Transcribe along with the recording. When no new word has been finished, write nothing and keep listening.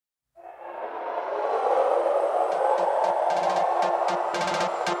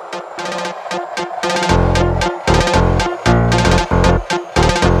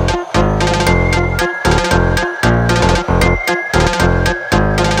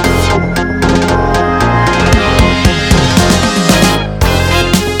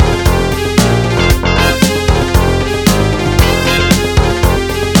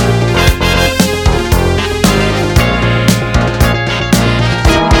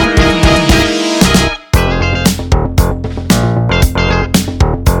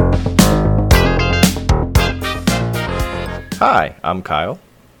Hi, I'm Kyle.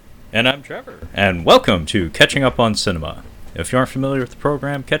 And I'm Trevor. And welcome to Catching Up on Cinema. If you aren't familiar with the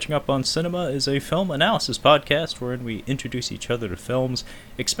program, Catching Up on Cinema is a film analysis podcast wherein we introduce each other to films,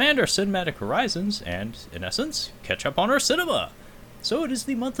 expand our cinematic horizons, and, in essence, catch up on our cinema. So it is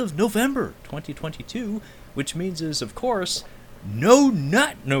the month of November 2022, which means is, of course, No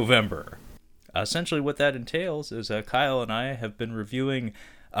Nut November. Essentially what that entails is Kyle and I have been reviewing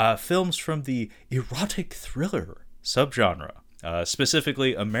films from the erotic thriller subgenre.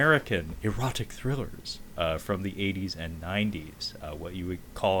 Specifically American erotic thrillers from the 80s and 90s, what you would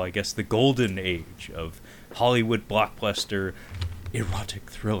call, I guess, the golden age of Hollywood blockbuster erotic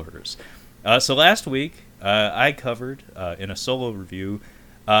thrillers. So last week, I covered, in a solo review,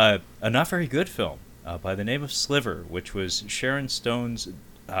 a not very good film by the name of Sliver, which was Sharon Stone's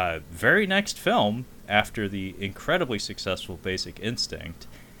very next film after the incredibly successful Basic Instinct.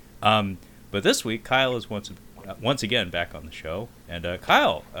 But this week, Kyle is once again back on the show. And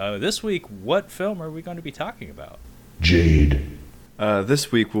Kyle, this week, what film are we going to be talking about? Jade.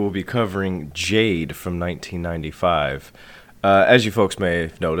 This week we'll be covering Jade from 1995. As you folks may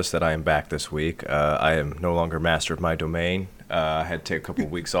have noticed that I am back this week. I am no longer master of my domain. I had to take a couple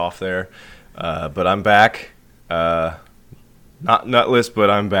of weeks off there. But I'm back. Not nutless, but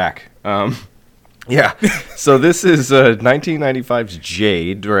I'm back. Yeah, so this is 1995's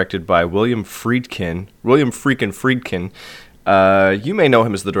Jade, directed by William Friedkin. You may know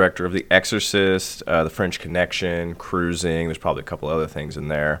him as the director of The Exorcist, The French Connection, Cruising. There's probably a couple other things in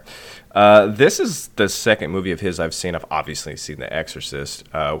there. This is the second movie of his I've seen. I've obviously seen The Exorcist,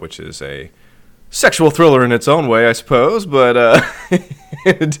 which is a sexual thriller in its own way, I suppose, but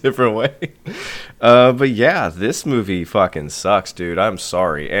in a different way. But yeah, this movie fucking sucks, dude. I'm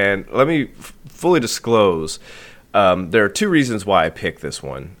sorry. And let me fully disclose, there are two reasons why I picked this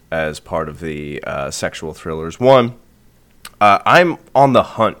one as part of the sexual thrillers. One, I'm on the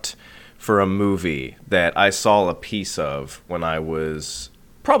hunt for a movie that I saw a piece of when I was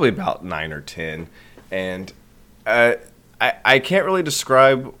probably about 9 or 10. And I can't really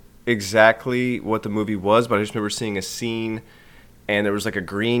describe exactly what the movie was, but I just remember seeing a scene, and there was like a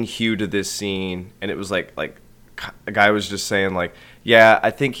green hue to this scene, and it was like a guy was just saying like, yeah,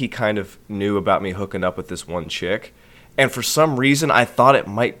 I think he kind of knew about me hooking up with this one chick, and for some reason I thought it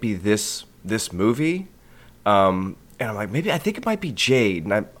might be this movie, and I'm like, maybe I think it might be Jade,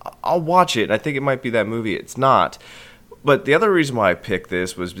 and I'll watch it. I think it might be that movie. It's not. But the other reason why I picked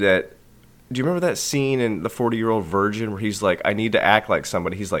this was that, do you remember that scene in The 40-Year-Old Virgin where he's like, I need to act like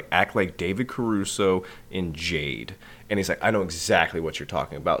somebody? He's like, act like David Caruso in Jade. And he's like, I know exactly what you're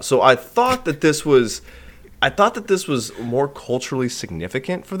talking about. So I thought that this was more culturally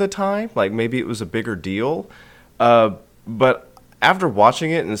significant for the time. Like maybe it was a bigger deal. But after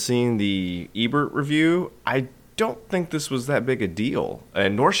watching it and seeing the Ebert review, I don't think this was that big a deal.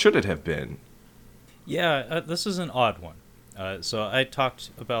 And nor should it have been. Yeah, this is an odd one. So I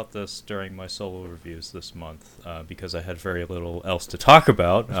talked about this during my solo reviews this month because I had very little else to talk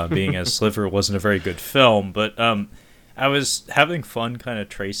about, being as Sliver wasn't a very good film. But I was having fun kind of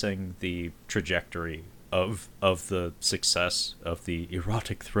tracing the trajectory of the success of the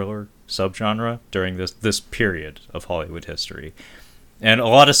erotic thriller subgenre during this period of Hollywood history. And a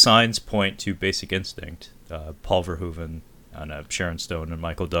lot of signs point to Basic Instinct, Paul Verhoeven, and Sharon Stone and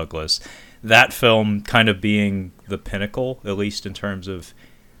Michael Douglas. That film kind of being the pinnacle, at least in terms of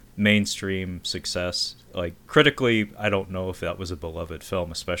mainstream success. Like, critically, I don't know if that was a beloved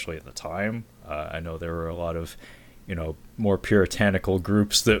film, especially at the time. I know there were a lot of, more puritanical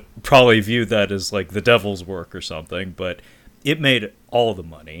groups that probably viewed that as, like, the devil's work or something, but it made all the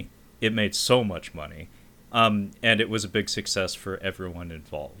money. It made so much money. And it was a big success for everyone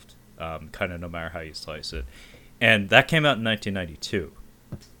involved, kind of no matter how you slice it. And that came out in 1992.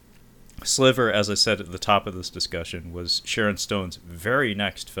 Sliver, as I said at the top of this discussion, was Sharon Stone's very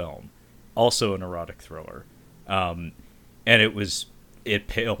next film, also an erotic thriller, and it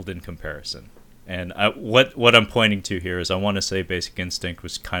paled in comparison. And what I'm pointing to here is I want to say Basic Instinct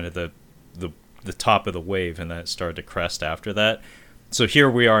was kind of the top of the wave, and then it started to crest after that. So here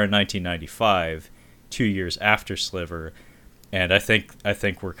we are in 1995, 2 years after Sliver, and I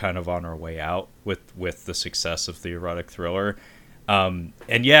think we're kind of on our way out with the success of the erotic thriller.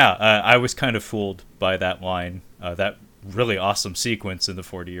 I was kind of fooled by that line, that really awesome sequence in The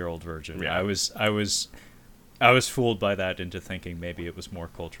 40-Year-Old Virgin. Yeah. I was fooled by that into thinking maybe it was more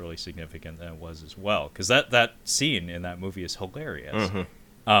culturally significant than it was as well, because that scene in that movie is hilarious.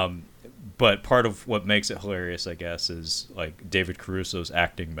 Mm-hmm. But part of what makes it hilarious, I guess, is like David Caruso's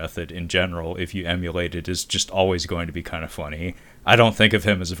acting method in general. If you emulate it, is just always going to be kind of funny. I don't think of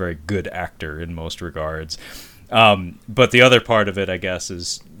him as a very good actor in most regards. But the other part of it, I guess,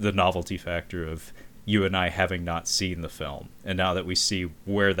 is the novelty factor of you and I having not seen the film, and now that we see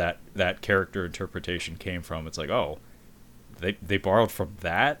where that character interpretation came from, it's like, oh, they borrowed from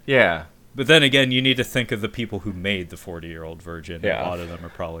that. Yeah. But then again, you need to think of the people who made the 40-Year-Old Virgin. Yeah. A lot of them are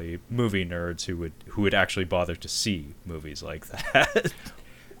probably movie nerds who would actually bother to see movies like that.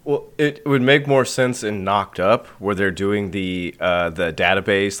 Well, it would make more sense in Knocked Up, where they're doing the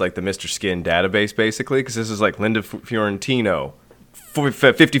database, like the Mr. Skin database, basically, because this is like Linda Fiorentino.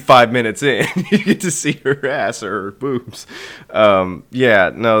 55 minutes in, you get to see her ass or her boobs.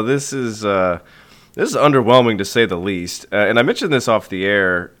 Yeah, no, this is underwhelming to say the least. And I mentioned this off the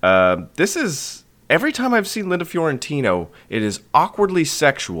air. This is, every time I've seen Linda Fiorentino, it is awkwardly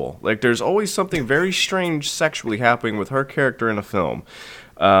sexual. Like, there's always something very strange sexually happening with her character in a film.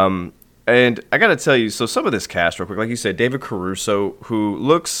 And I gotta tell you, so some of this cast real quick, like you said, David Caruso, who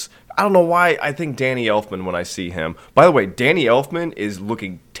looks, I don't know why I think Danny Elfman when I see him. By the way, Danny Elfman is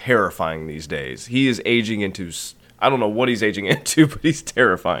looking terrifying these days. He is aging into, I don't know what he's aging into, but he's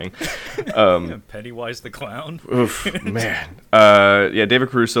terrifying. Pennywise the Clown. Oof, man. Yeah, David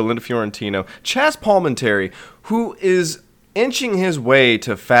Caruso, Linda Fiorentino, Chaz Palminteri, who is inching his way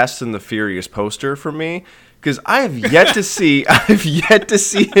to Fast and the Furious poster for me. Because I've yet to see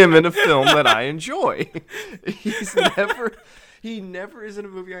him in a film that I enjoy. He never is in a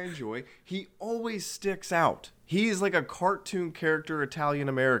movie I enjoy. He always sticks out. He's like a cartoon character Italian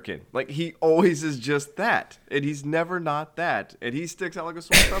American. Like, he always is just that. And he's never not that. And he sticks out like a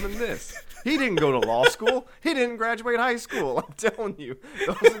sore thumb in this. He didn't go to law school. He didn't graduate high school. I'm telling you.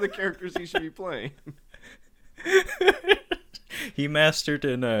 Those are the characters he should be playing. He mastered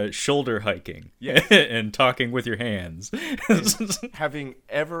in shoulder hiking, yes. And talking with your hands. Having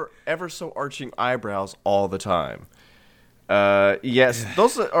ever so arching eyebrows all the time. Yes,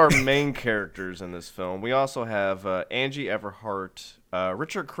 those are our main characters in this film. We also have Angie Everhart,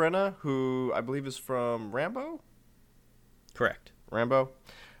 Richard Crenna, who I believe is from Rambo? Correct. Rambo.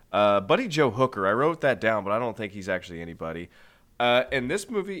 Buddy Joe Hooker. I wrote that down, but I don't think he's actually anybody. And this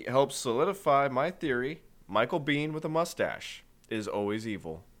movie helps solidify my theory. Michael Biehn with a mustache is always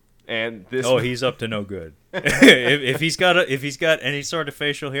evil. And this he's up to no good. if he's got any sort of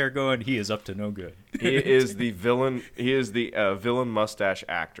facial hair going, he is up to no good. He is the villain. He is the villain mustache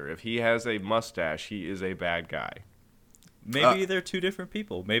actor. If he has a mustache, he is a bad guy. Maybe they're two different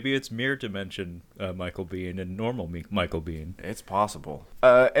people. Maybe it's mirror dimension Michael Biehn and normal Michael Biehn. It's possible.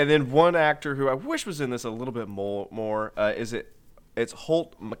 And then one actor who I wish was in this a little bit more it's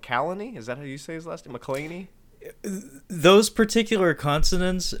Holt McCallany? Is that how you say his last name? McClaney? Those particular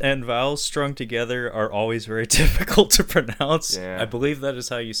consonants and vowels strung together are always very difficult to pronounce. Yeah. I believe that is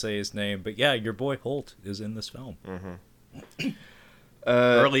how you say his name. But yeah, your boy Holt is in this film. Mm-hmm.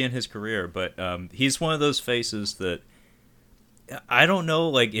 Early in his career, but he's one of those faces that I don't know,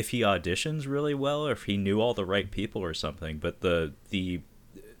 like, if he auditions really well or if he knew all the right people or something, but the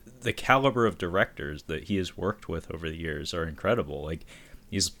caliber of directors that he has worked with over the years are incredible. Like,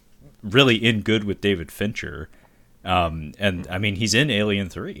 he's really in good with David Fincher. And I mean, he's in Alien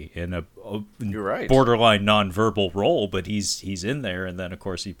 3 in a You're right. borderline nonverbal role, but he's in there. And then, of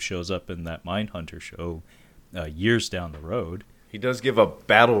course, he shows up in that Mindhunter show years down the road. He does give a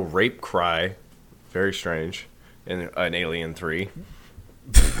battle rape cry. Very strange. In Alien 3.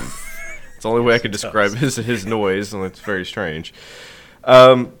 It's the only way I could describe his noise, and it's very strange.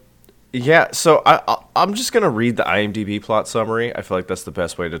 Yeah, so I'm just going to read the IMDb plot summary. I feel like that's the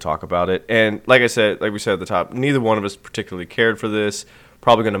best way to talk about it. And like we said at the top, neither one of us particularly cared for this.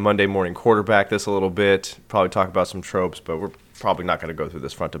 Probably going to Monday morning quarterback this a little bit. Probably talk about some tropes, but we're probably not going to go through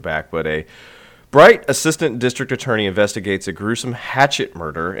this front to back. But a bright assistant district attorney investigates a gruesome hatchet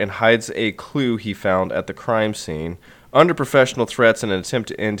murder and hides a clue he found at the crime scene. Under professional threats and an attempt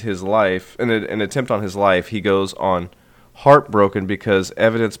to end his life, an attempt on his life, he goes on heartbroken because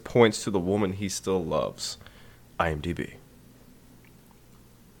evidence points to the woman he still loves. IMDb.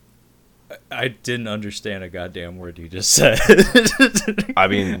 I didn't understand a goddamn word you just said. I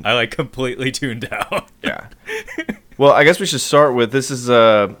mean, I completely tuned out. Yeah. Well, I guess we should start with this is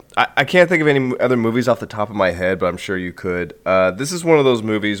I can't think of any other movies off the top of my head, but I'm sure you could. This is one of those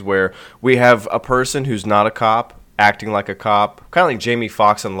movies where we have a person who's not a cop acting like a cop, kind of like Jamie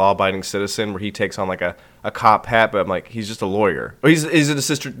Foxx in Law Abiding Citizen, where he takes on like a cop hat, but I'm like, he's just a lawyer. Or he's an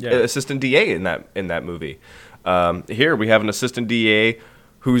assistant DA in that movie. Here we have an assistant DA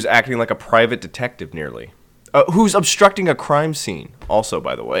who's acting like a private detective nearly, who's obstructing a crime scene. Also,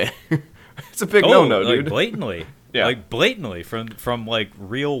 by the way, it's a big no-no, dude. Blatantly. Yeah. Like blatantly from like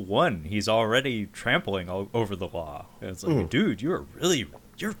reel one, he's already trampling over the law. And it's like, dude, you're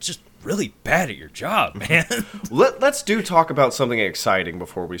really bad at your job, man. Let's talk about something exciting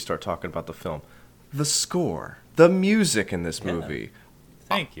before we start talking about the film. The score, the music in this movie.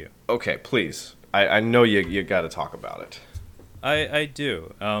 Thank you. Okay, please. I know you got to talk about it. I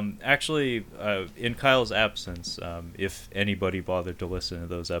do. Actually, in Kyle's absence, if anybody bothered to listen to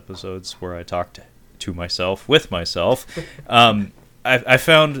those episodes where I talked to myself, with myself, I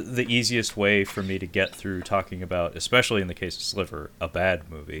found the easiest way for me to get through talking about, especially in the case of Sliver, a bad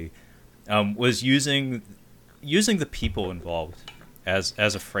movie, was using the people involved as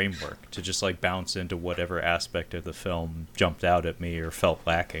a framework to just like bounce into whatever aspect of the film jumped out at me or felt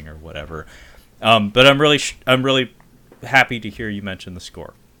lacking or whatever. But I'm really happy to hear you mention the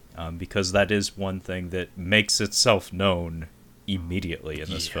score, because that is one thing that makes itself known immediately in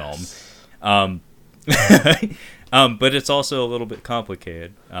this film. But it's also a little bit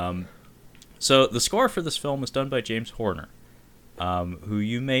complicated. So the score for this film was done by James Horner, who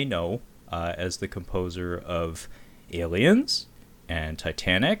you may know as the composer of Aliens and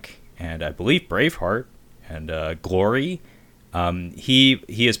Titanic and I believe Braveheart and Glory.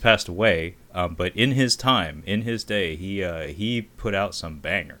 He has passed away, but in his day, he put out some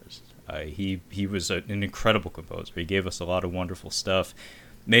bangers. He was an incredible composer. He gave us a lot of wonderful stuff,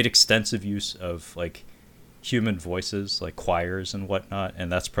 made extensive use of like human voices, like choirs and whatnot,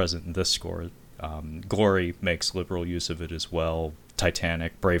 and that's present in this score. Glory makes liberal use of it as well.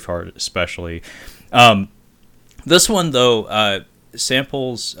 Titanic, Braveheart especially. This one, though,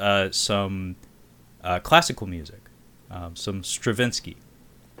 samples some classical music. Some Stravinsky.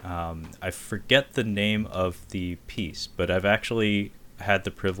 I forget the name of the piece, but I've actually had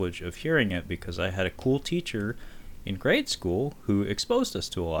the privilege of hearing it because I had a cool teacher in grade school who exposed us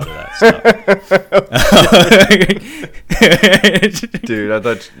to a lot of that stuff. Dude, I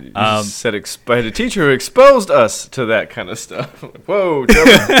thought you said I had a teacher who exposed us to that kind of stuff. Whoa,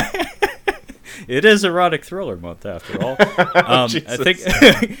 It is erotic thriller month after all. I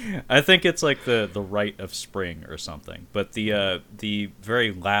think it's like the rite of spring or something. But the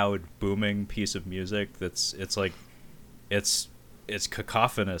very loud booming piece of music it's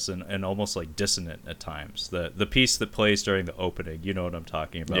cacophonous and almost like dissonant at times. The piece that plays during the opening, you know what I'm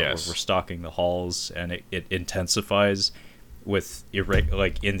talking about, yes. Where we're stalking the halls and it intensifies with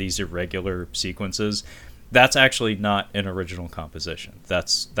in these irregular sequences. That's actually not an original composition.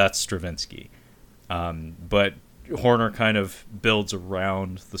 That's Stravinsky. But Horner kind of builds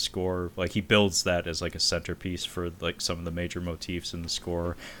around the score, like he builds that as like a centerpiece for like some of the major motifs in the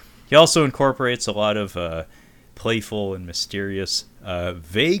score. He also incorporates a lot of playful and mysterious,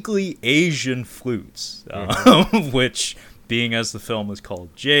 vaguely Asian flutes, which, being as the film is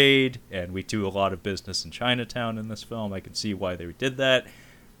called Jade, and we do a lot of business in Chinatown in this film, I can see why they did that.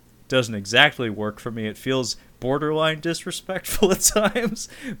 Doesn't exactly work for me. It feels borderline disrespectful at times,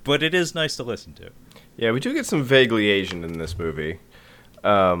 but it is nice to listen to. Yeah, we do get some vaguely Asian in this movie.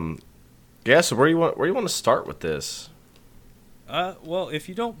 So where you want to start with this? Well, if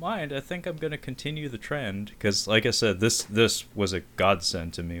you don't mind, I think I'm going to continue the trend because, like I said, this was a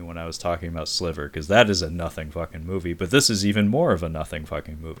godsend to me when I was talking about Sliver, because that is a nothing fucking movie, but this is even more of a nothing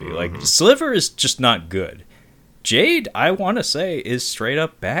fucking movie. Mm-hmm. Like, Sliver is just not good. Jade, I want to say, is straight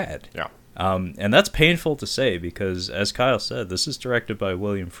up bad. Yeah. And that's painful to say because, as Kyle said, this is directed by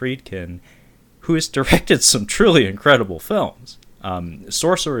William Friedkin, who has directed some truly incredible films.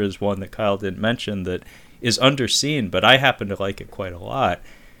 Sorcerer is one that Kyle didn't mention that is underseen, but I happen to like it quite a lot.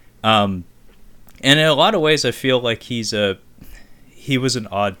 And in a lot of ways, I feel like he was an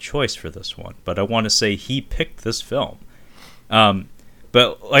odd choice for this one, but I want to say he picked this film.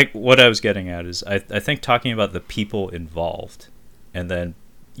 But like what I was getting at is I think talking about the people involved and then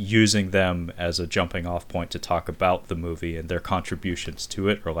using them as a jumping off point to talk about the movie and their contributions to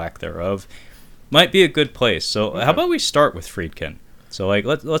it or lack thereof might be a good place. So How about we start with Friedkin? So like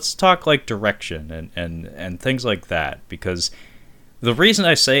let's talk like direction and things like that, because the reason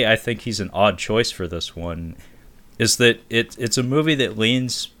I say I think he's an odd choice for this one is that it's a movie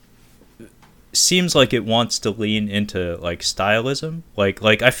that seems like it wants to lean into like stylism. Like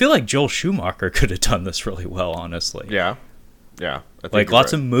I feel like Joel Schumacher could have done this really well, honestly. Yeah. I think like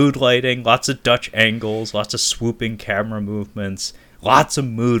lots of mood lighting, lots of Dutch angles, lots of swooping camera movements, lots of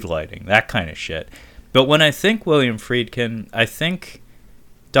mood lighting, that kind of shit. But when I think William Friedkin, I think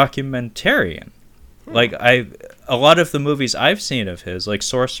documentarian. Like a lot of the movies I've seen of his, like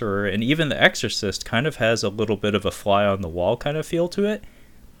Sorcerer and even The Exorcist, kind of has a little bit of a fly on the wall kind of feel to it,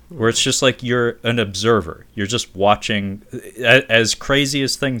 where it's just like you're an observer. You're just watching. As crazy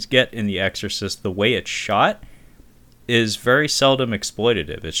as things get in The Exorcist, the way it's shot is very seldom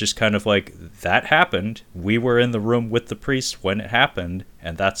exploitative. It's just kind of like, that happened. We were in the room with the priest when it happened,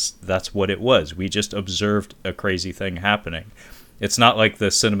 and that's what it was. We just observed a crazy thing happening. It's not like the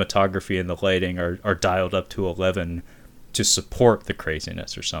cinematography and the lighting are dialed up to 11 to support the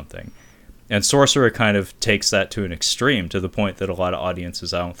craziness or something. And Sorcerer kind of takes that to an extreme, to the point that a lot of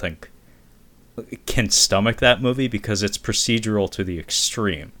audiences, I don't think, can stomach that movie, because it's procedural to the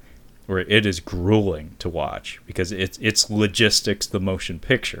extreme, where it is grueling to watch, because it's logistics, the motion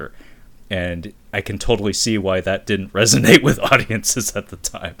picture. And I can totally see why that didn't resonate with audiences at the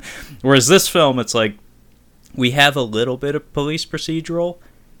time. Whereas this film, it's like, we have a little bit of police procedural,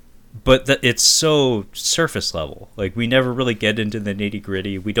 but it's so surface level. Like, we never really get into the nitty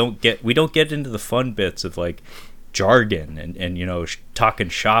gritty. We don't get into the fun bits of like jargon and you know, talking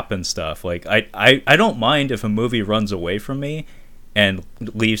shop and stuff. Like, I don't mind if a movie runs away from me and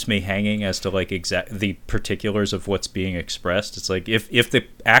leaves me hanging as to like the particulars of what's being expressed. It's like, if the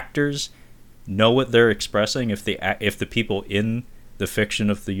actors know what they're expressing, if the people in the fiction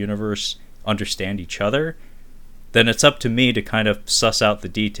of the universe understand each other, then it's up to me to kind of suss out the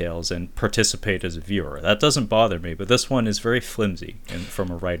details and participate as a viewer. That doesn't bother me, but this one is very flimsy from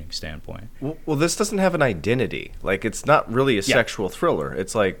a writing standpoint. Well, this doesn't have an identity. Like, it's not really a sexual thriller.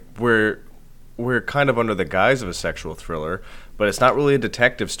 It's like we're kind of under the guise of a sexual thriller, but it's not really a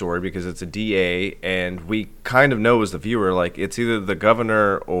detective story because it's a DA, and we kind of know as the viewer, like, it's either the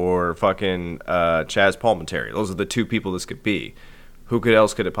governor or fucking Chaz Palminteri. Those are the two people this could be. Who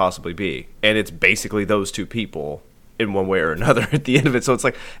else could it possibly be? And it's basically those two people in one way or another at the end of it. So it's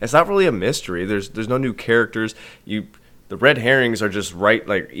like, it's not really a mystery. There's no new characters. The red herrings are just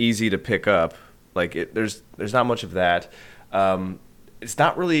like easy to pick up. Like, there's not much of that. It's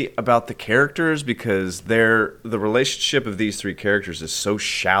not really about the characters, because the relationship of these three characters is so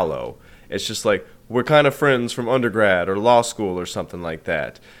shallow. It's just like, we're kind of friends from undergrad or law school or something like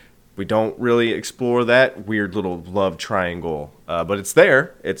that. We don't really explore that weird little love triangle, but it's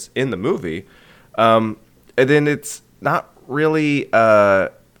there. It's in the movie. And then it's not really,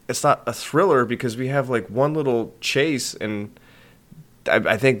 it's not a thriller, because we have like one little chase, and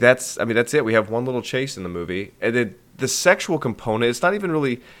I think that's it. We have one little chase in the movie. And then the sexual component, it's not even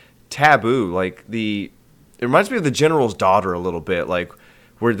really taboo. Like, it reminds me of The General's Daughter a little bit, like,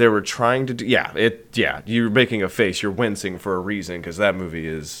 where they were trying to do, you're making a face, you're wincing for a reason, because that movie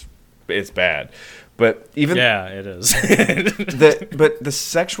it's bad. But even it is. But the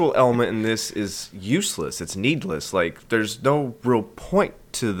sexual element in this is useless. It's needless. Like, there's no real point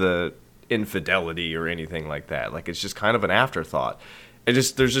to the infidelity or anything like that. Like, it's just kind of an afterthought.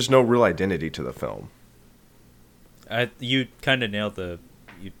 There's just no real identity to the film. You kind of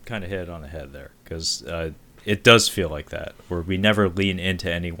you kind of hit it on the head there, because it does feel like that, where we never lean into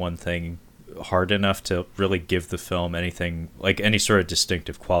any one thing hard enough to really give the film anything, like any sort of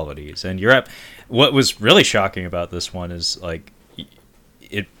distinctive qualities. And what was really shocking about this one is, like,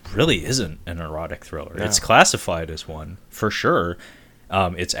 it really isn't an erotic thriller. No. It's classified as one, for sure.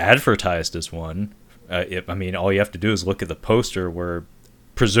 It's advertised as one. All you have to do is look at the poster, where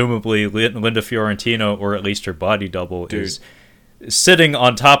presumably Linda Fiorentino, or at least her body double, is sitting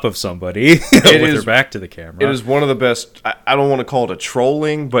on top of somebody with her back to the camera. It is one of the best. I don't want to call it a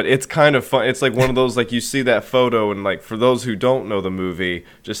trolling, but it's kind of fun. It's like one of those, like, you see that photo, and like, for those who don't know the movie,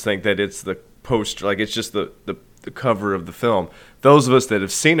 just think that it's the poster, like it's just the cover of the film. Those of us that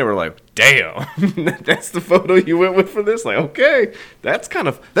have seen it were like, damn, that's the photo you went with for this? Like, okay, that's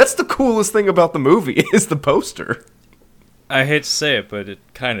the coolest thing about the movie is the poster. I hate to say it, but it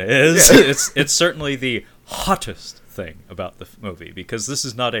kind of is. Yeah. It's certainly the hottest thing about the movie, because this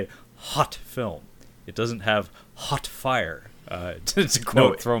is not a hot film. It doesn't have hot fire, to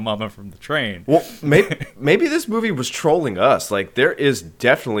quote Throw Mama from the Train. Well, maybe this movie was trolling us. Like, there is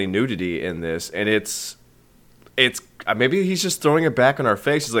definitely nudity in this, and it's maybe he's just throwing it back in our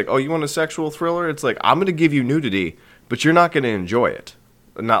face. He's like, oh, you want a sexual thriller? It's like, I'm going to give you nudity, but you're not going to enjoy it.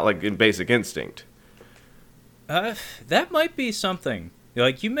 Not like in Basic Instinct. That might be something.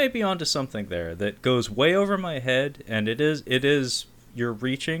 Like, you may be onto something there that goes way over my head, and it is you're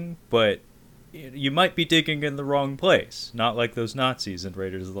reaching, but you might be digging in the wrong place. Not like those Nazis in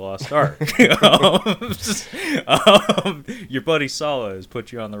Raiders of the Lost Ark. Your buddy Sala has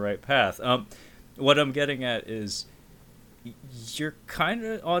put you on the right path. What I'm getting at is, you're kind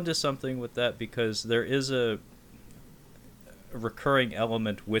of onto something with that, because there is a recurring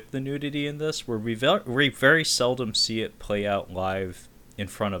element with the nudity in this, where we very seldom see it play out live in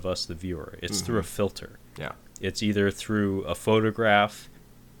front of us, the viewer. It's through a filter. Yeah. It's either through a photograph,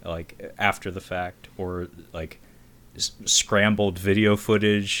 like, after the fact, or like scrambled video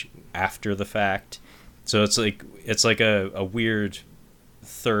footage after the fact. So it's like a weird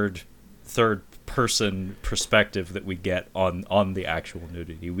third person perspective that we get on the actual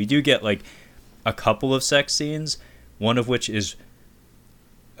nudity. We do get like a couple of sex scenes, one of which is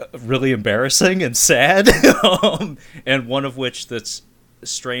really embarrassing and sad, and one of which that's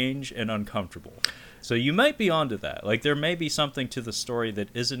strange and uncomfortable. So you might be onto that. Like there may be something to the story that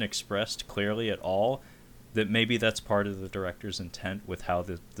isn't expressed clearly at all, that maybe that's part of the director's intent with how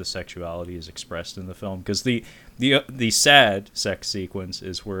the sexuality is expressed in the film. Because the sad sex sequence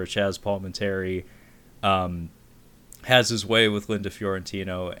is where Chaz Palminteri has his way with Linda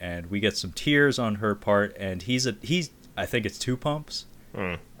Fiorentino, and we get some tears on her part, and he's I think it's 2 pumps.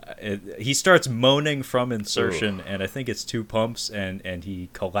 He starts moaning from insertion, and I think it's 2 pumps, and he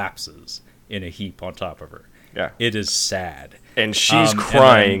collapses in a heap on top of her. Yeah. It is sad. And she's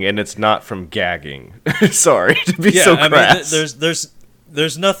crying, and it's not from gagging. Sorry to be so crass. I mean,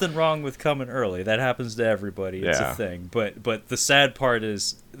 there's nothing wrong with coming early. That happens to everybody. It's a thing. But the sad part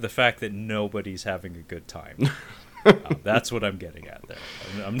is the fact that nobody's having a good time. That's what I'm getting at there.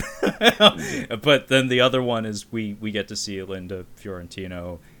 But then the other one is we get to see Linda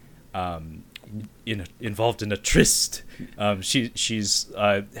Fiorentino involved in a tryst. She's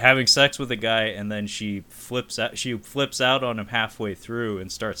having sex with a guy, and then she flips out on him halfway through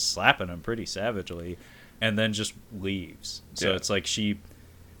and starts slapping him pretty savagely, and then just leaves. So it's like she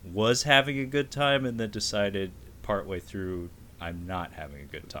was having a good time and then decided partway through, I'm not having a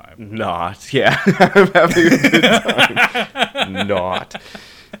good time. Not. Yeah. I'm having a good time. Not.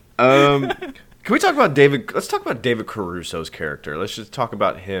 Can we talk about David? Let's talk about David Caruso's character. Let's just talk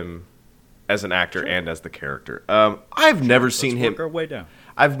about him as an actor and as the character. I've never seen him. Work our way down.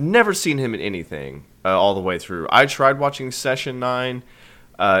 I've never seen him in anything all the way through. I tried watching Session 9.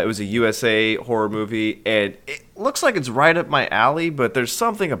 It was a USA horror movie, and it looks like it's right up my alley, but there's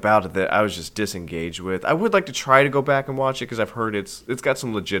something about it that I was just disengaged with. I would like to try to go back and watch it because I've heard it's got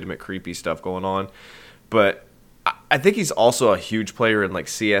some legitimate creepy stuff going on, but I think he's also a huge player in like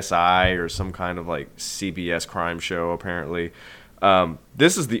CSI or some kind of like CBS crime show, apparently.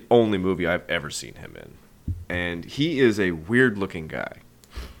 This is the only movie I've ever seen him in, and he is a weird-looking guy.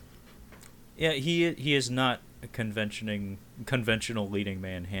 Yeah, he is not a conventional leading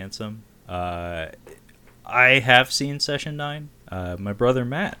man handsome. I have seen Session 9. My brother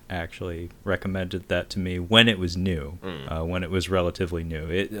Matt actually recommended that to me when it was new, when it was relatively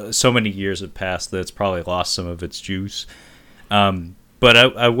new. So many years have passed that it's probably lost some of its juice. But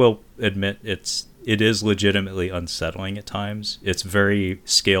I will admit it is legitimately unsettling at times. It's very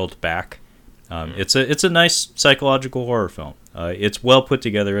scaled back. It's a nice psychological horror film. It's well put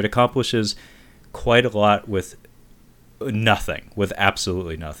together. It accomplishes quite a lot with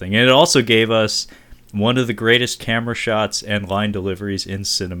absolutely nothing. And it also gave us one of the greatest camera shots and line deliveries in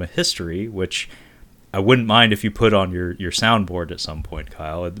cinema history, which I wouldn't mind if you put on your soundboard at some point,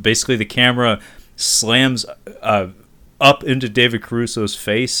 Kyle. Basically, the camera slams up into David Caruso's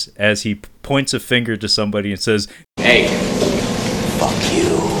face as he points a finger to somebody and says, "Hey, fuck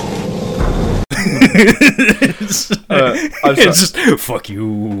you." It's just fuck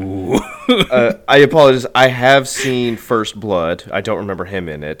you. I apologize. I have seen First Blood. I don't remember him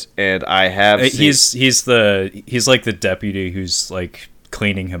in it, and I have. He's like the deputy who's like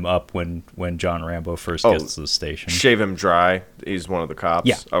cleaning him up when John Rambo first gets to the station. Shave him dry. He's one of the cops.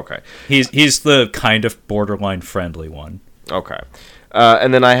 Yeah. Okay. He's the kind of borderline friendly one. Okay.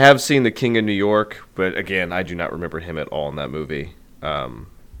 And then I have seen The King of New York, but again, I do not remember him at all in that movie.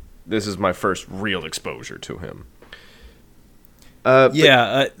 This is my first real exposure to him.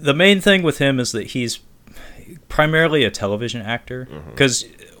 The main thing with him is that he's primarily a television actor. Because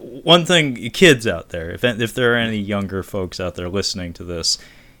one thing, kids out there, if there are any younger folks out there listening to this,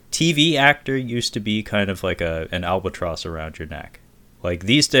 TV actor used to be kind of like an albatross around your neck. Like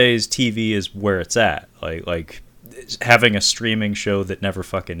these days, TV is where it's at. Like having a streaming show that never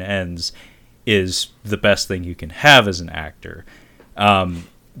fucking ends is the best thing you can have as an actor.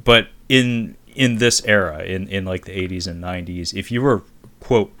 But in this era, in like the 80s and 90s, if you were,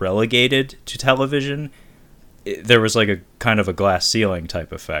 quote, relegated to television, there was like a kind of a glass ceiling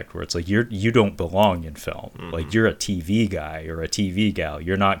type effect where it's like you don't belong in film. Like you're a TV guy or a TV gal.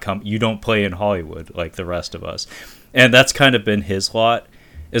 You're not you don't play in Hollywood like the rest of us. And that's kind of been his lot.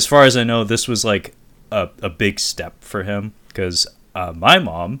 As far as I know, this was like a big step for him because my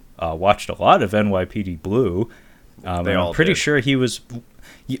mom watched a lot of NYPD Blue. I'm pretty sure he was.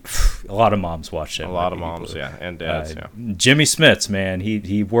 A lot of moms watched it. A lot of moms, yeah, and dads, yeah. Jimmy Smits, man,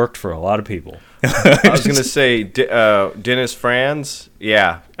 he worked for a lot of people. I was gonna say Dennis Franz.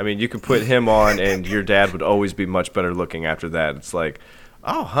 Yeah, I mean, you could put him on, and your dad would always be much better looking after that. It's like,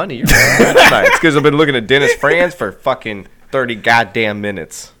 Oh, honey, you're good tonight. It's because I've been looking at Dennis Franz for fucking 30 goddamn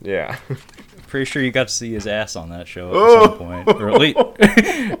minutes. Yeah. Pretty sure you got to see his ass on that show at some point,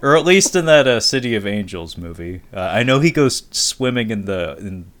 or at least in that City of Angels movie. I know he goes swimming in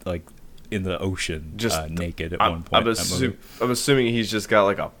the ocean, just naked at one point. I'm assuming he's just got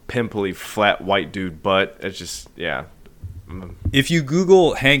like a pimply, flat, white dude butt. It's just, yeah. If you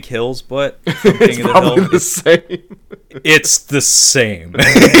Google Hank Hill's butt from King of the Hill, the same. It's the same.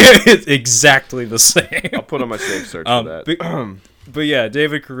 It's exactly the same. I'll put on my safe search for that. But yeah,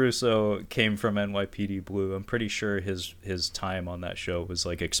 David Caruso came from NYPD Blue. I'm pretty sure his time on that show was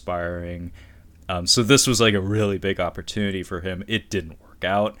like expiring. So this was like a really big opportunity for him. It didn't work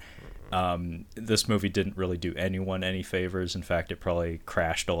out. This movie didn't really do anyone any favors. In fact, it probably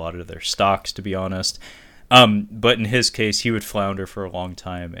crashed a lot of their stocks, to be honest. But in his case, he would flounder for a long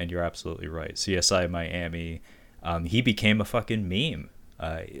time, and you're absolutely right. CSI Miami, he became a fucking meme.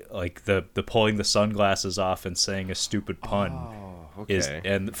 Like the pulling the sunglasses off and saying a stupid pun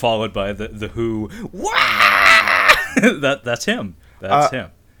and followed by the Who. That's him. That's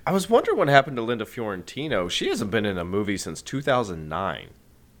him. I was wondering what happened to Linda Fiorentino. She hasn't been in a movie since 2009.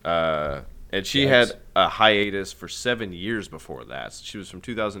 And she had a hiatus for 7 years before that. So she was from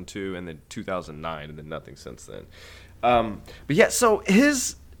 2002 and then 2009 and then nothing since then. But yeah, so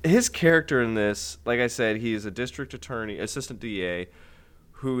his character in this, like I said, he is a district attorney, assistant DA,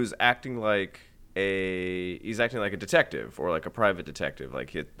 who is acting like a detective or like a private detective.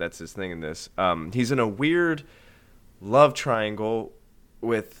 That's his thing in this. He's in a weird love triangle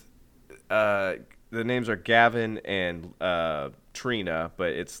with the names are Gavin and Trina, but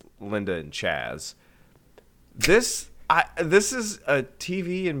it's Linda and Chaz. This is a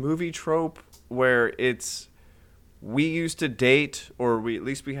TV and movie trope where we used to date, or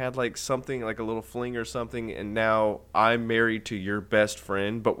we had like something like a little fling or something, and now I'm married to your best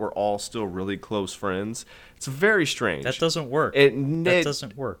friend, but we're all still really close friends. It's very strange. That doesn't work. That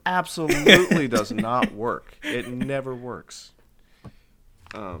doesn't work. Absolutely does not work. It never works.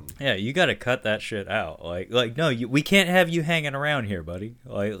 Yeah, you got to cut that shit out. Like no, we can't have you hanging around here, buddy.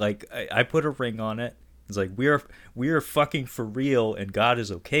 I put a ring on it. It's like we are fucking for real, and God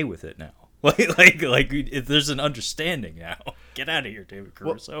is okay with it now. Like there's an understanding now. Get out of here, David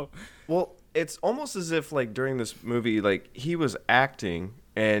Caruso. Well, it's almost as if like during this movie, like he was acting,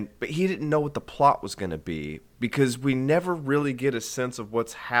 but he didn't know what the plot was going to be, because we never really get a sense of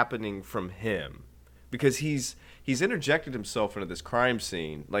what's happening from him, because he's interjected himself into this crime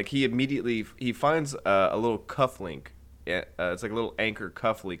scene. Like he finds a little cufflink. It's like a little anchor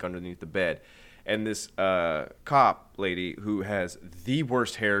cufflink underneath the bed, and this cop lady who has the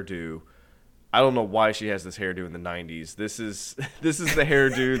worst hairdo. I don't know why she has this hairdo in the 90s. This is the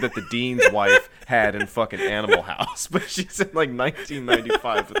hairdo that the dean's wife had in fucking Animal House, but she's in like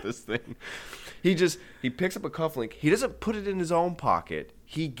 1995 with this thing. He picks up a cufflink. He doesn't put it in his own pocket.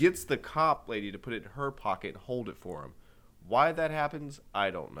 He gets the cop lady to put it in her pocket and hold it for him. Why that happens, I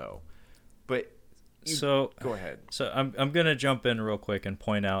don't know. But go ahead. So I'm gonna jump in real quick and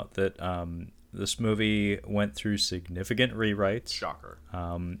point out that this movie went through significant rewrites. Shocker.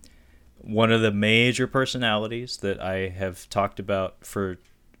 One of the major personalities that I have talked about for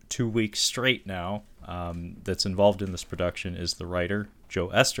 2 weeks straight now, that's involved in this production, is the writer Joe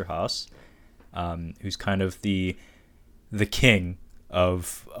Esterhaus, who's kind of the king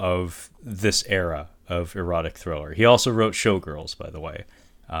of this era of erotic thriller. He also wrote Showgirls, by the way.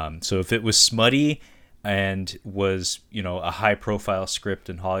 So if it was smutty and was, a high profile script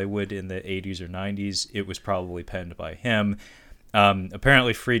in Hollywood in the 80s or 90s, it was probably penned by him.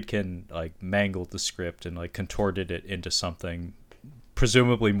 Apparently Friedkin mangled the script and contorted it into something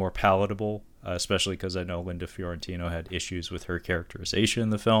presumably more palatable, especially because I know Linda Fiorentino had issues with her characterization in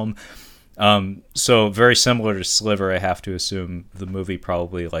the film. So very similar to Sliver, I have to assume the movie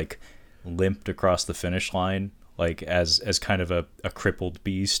probably limped across the finish line, as kind of a crippled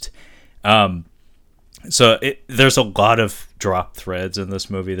beast. So there's a lot of drop threads in this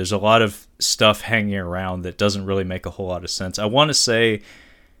movie. There's a lot of stuff hanging around that doesn't really make a whole lot of sense. I want to say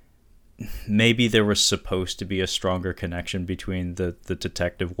maybe there was supposed to be a stronger connection between the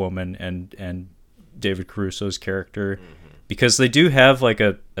detective woman and David Caruso's character, because they do have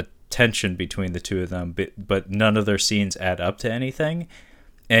a tension between the two of them, but none of their scenes add up to anything.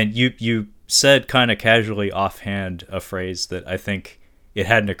 And you said kind of casually offhand a phrase that I think it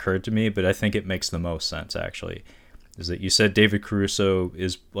hadn't occurred to me, but I think it makes the most sense, actually, is that you said David Caruso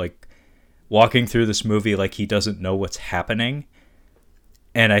is walking through this movie like he doesn't know what's happening.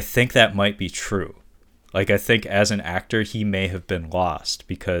 And I think that might be true. I think as an actor, he may have been lost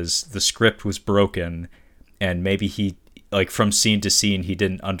because the script was broken, and maybe he like from scene to scene, he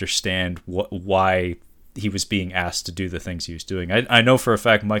didn't understand why he was being asked to do the things he was doing. I know for a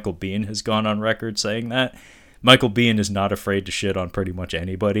fact Michael Biehn has gone on record saying that. Michael Biehn is not afraid to shit on pretty much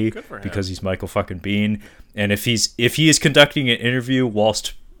anybody because he's Michael fucking Biehn. And if he is conducting an interview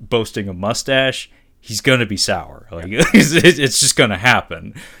whilst boasting a mustache, he's gonna be sour. Like it's just gonna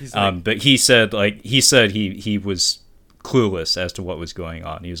happen. But he said he was clueless as to what was going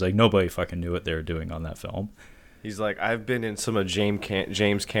on. He was like, nobody fucking knew what they were doing on that film. He's like, I've been in some of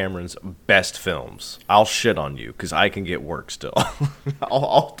James Cameron's best films. I'll shit on you because I can get work still.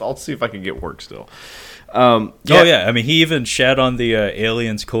 I'll see if I can get work still. Oh yeah, I mean, he even shat on the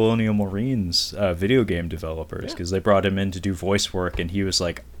Aliens Colonial Marines video game developers because they brought him in to do voice work, and he was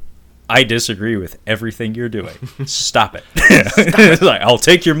like, I disagree with everything you're doing. Stop it. It's like, I'll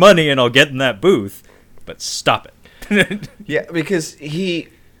take your money and I'll get in that booth, but stop it. Yeah, because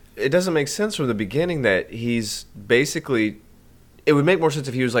it doesn't make sense from the beginning that he's basically, it would make more sense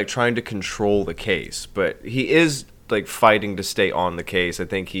if he was like trying to control the case, but he is like fighting to stay on the case. I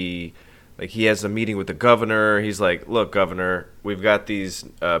think he has a meeting with the governor. He's like, look, governor, we've got these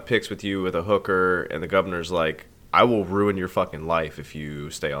pics with you with a hooker, and the governor's like, I will ruin your fucking life if you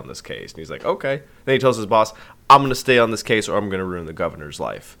stay on this case. And he's like, okay. Then he tells his boss, I'm going to stay on this case or I'm going to ruin the governor's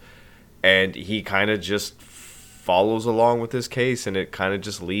life. And he kind of just follows along with this case, and it kind of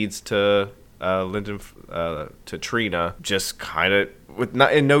just leads to to Trina, just kind of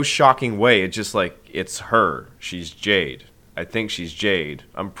in no shocking way. It's just like, it's her. She's Jade. I think she's Jade.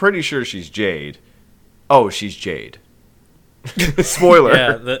 I'm pretty sure she's Jade. Oh, she's Jade. Spoiler.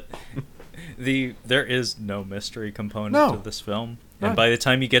 Yeah, there is no mystery component to this film, and by the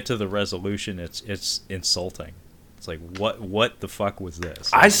time you get to the resolution, it's insulting. It's like, what the fuck was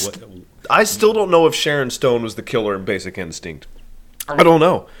this? Like, I still don't know if Sharon Stone was the killer in Basic Instinct. I don't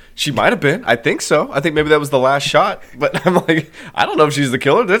know. She might have been. I think so. I think maybe that was the last shot. But I'm like, I don't know if she's the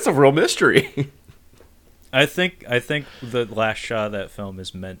killer. That's a real mystery. I think the last shot of that film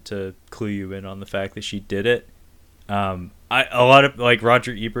is meant to clue you in on the fact that she did it. A lot of like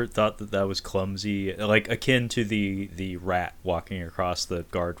Roger Ebert thought that was clumsy, like akin to the rat walking across the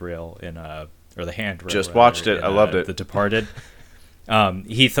guardrail in or the handrail. Just watched it. I loved it. The Departed.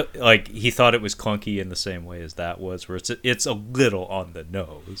 He thought it was clunky in the same way as that was, where it's a little on the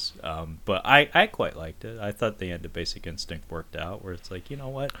nose. But I quite liked it. I thought the end of Basic Instinct worked out, where it's like, you know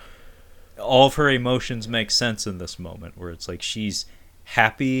what, all of her emotions make sense in this moment, where it's like she's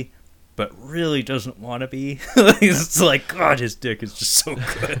happy but really doesn't want to be. It's like, God, his dick is just so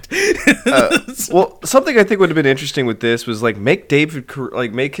good. Well, something I think would have been interesting with this was like make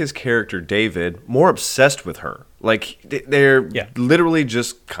his character David more obsessed with her. Like they're literally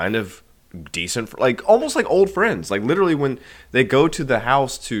just kind of decent, like almost like old friends. Like literally when they go to the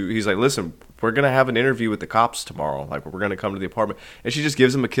house he's like, listen, we're going to have an interview with the cops tomorrow. Like, we're going to come to the apartment. And she just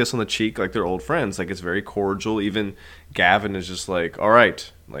gives him a kiss on the cheek like they're old friends. Like, it's very cordial. Even Gavin is just like, all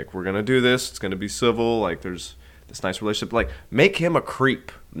right, like, we're going to do this. It's going to be civil. Like, there's this nice relationship. Like, make him a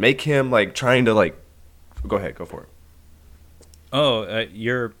creep. Make him, like, trying to, like, go ahead. Go for it. Oh,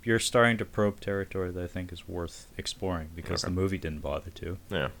 you're starting to probe territory that I think is worth exploring because the movie didn't bother to.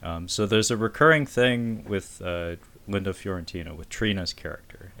 Yeah. So there's a recurring thing with Linda Fiorentino, with Trina's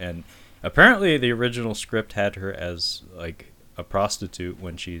character. And apparently, the original script had her as like a prostitute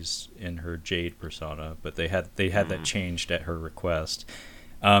when she's in her Jade persona, but they had that changed at her request.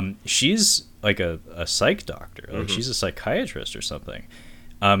 She's like a psych doctor, like she's a psychiatrist or something.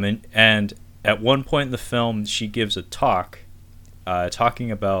 And at one point in the film, she gives a talk.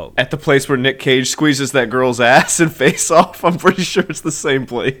 Talking about at the place where Nick Cage squeezes that girl's ass and face off. I'm pretty sure it's the same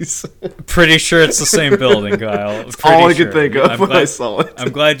place. Pretty sure it's the same building, Kyle. That's all I could think of when I saw it.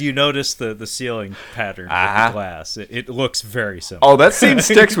 I'm glad you noticed the ceiling pattern with the glass. It looks very similar. Oh, that scene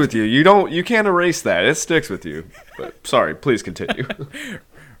sticks with you. You can't erase that. It sticks with you. But sorry, please continue.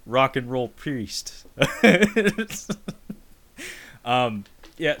 Rock and roll priest.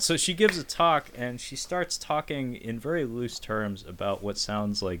 Yeah, so she gives a talk, and she starts talking in very loose terms about what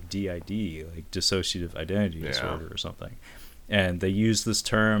sounds like DID, like dissociative identity disorder or something. And they use this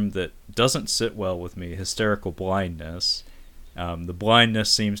term that doesn't sit well with me, hysterical blindness. The blindness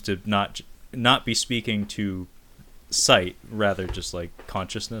seems to not be speaking to sight, rather just like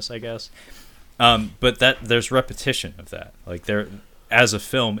consciousness, I guess. But there's repetition of that. Like as a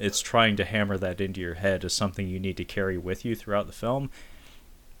film, it's trying to hammer that into your head as something you need to carry with you throughout the film.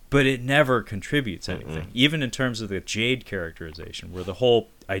 But it never contributes anything, even in terms of the Jade characterization, where the whole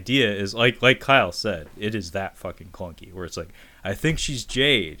idea is, like Kyle said, it is that fucking clunky, where it's like, I think she's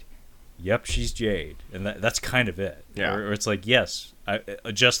Jade. Yep, she's Jade. And that's kind of it. Yeah. Or it's like, yes,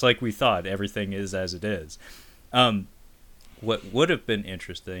 just like we thought, everything is as it is. what would have been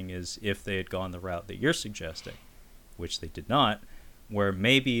interesting is if they had gone the route that you're suggesting, which they did not, where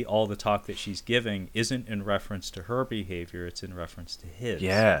maybe all the talk that she's giving isn't in reference to her behavior, it's in reference to his.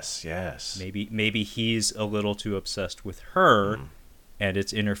 Yes. Maybe he's a little too obsessed with her, and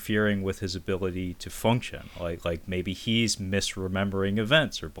it's interfering with his ability to function. Like maybe he's misremembering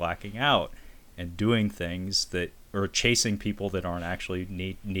events or blacking out and doing things that, or chasing people that aren't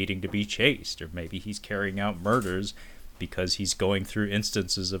actually needing to be chased, or maybe he's carrying out murders because he's going through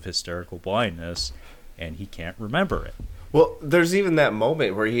instances of hysterical blindness and he can't remember it. Well, there's even that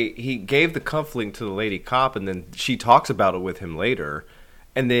moment where he gave the cufflink to the lady cop, and then she talks about it with him later.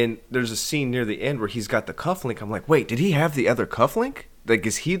 And then there's a scene near the end where he's got the cufflink. I'm like, wait, did he have the other cufflink? Like,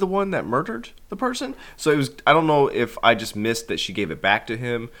 is he the one that murdered the person? So it was, I don't know if I just missed that she gave it back to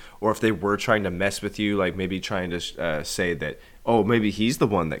him, or if they were trying to mess with you, like maybe trying to say that, oh, maybe he's the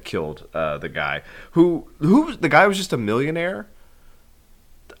one that killed the guy. Who the guy was just a millionaire?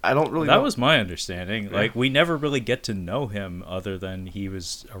 I don't really know. That was my understanding. Yeah. Like, we never really get to know him other than he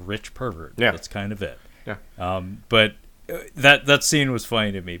was a rich pervert. Yeah. That's kind of it. Yeah. But that scene was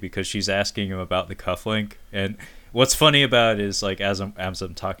funny to me because she's asking him about the cufflink. And what's funny about it is, like, as I'm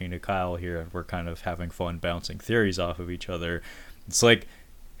talking to Kyle here and we're kind of having fun bouncing theories off of each other, it's like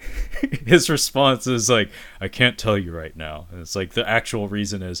his response is like, I can't tell you right now. And it's like the actual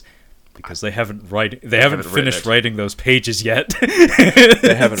reason is because they haven't finished writing those pages yet.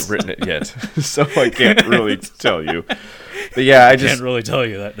 They haven't written it yet, so I can't really tell you. But yeah, I can't really tell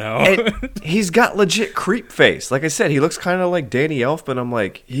you that now. He's got legit creep face. Like I said, he looks kind of like Danny Elfman. I'm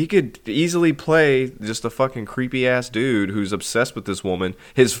like, he could easily play just a fucking creepy ass dude who's obsessed with this woman.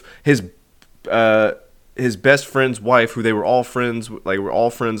 His best friend's wife, who they were all friends, like were all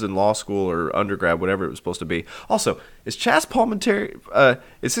friends in law school or undergrad, whatever it was supposed to be. Also, is Chaz Palminteri,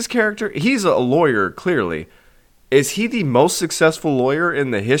 is his character? He's a lawyer, clearly. Is he the most successful lawyer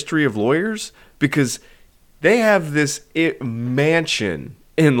in the history of lawyers? Because they have this mansion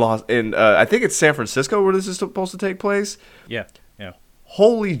in I think it's San Francisco where this is supposed to take place. Yeah.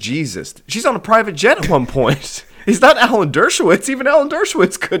 Holy Jesus! She's on a private jet at one point. He's not Alan Dershowitz. Even Alan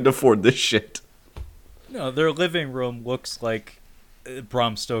Dershowitz couldn't afford this shit. No, their living room looks like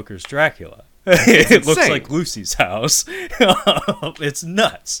Bram Stoker's Dracula. It looks like Lucy's house. It's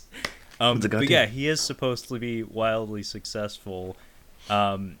nuts. But yeah, he is supposed to be wildly successful.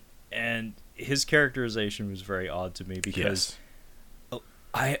 And his characterization was very odd to me because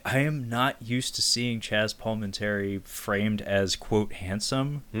I am not used to seeing Chaz Palminteri framed as, quote,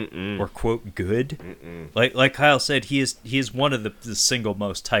 handsome or, quote, good. Like Kyle said, he is one of the single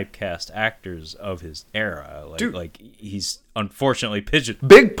most typecast actors of his era. Like he's unfortunately pigeon.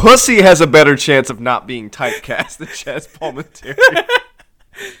 Big Pussy has a better chance of not being typecast than Chaz Palminteri.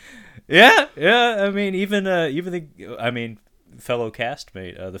 Yeah. I mean, even the fellow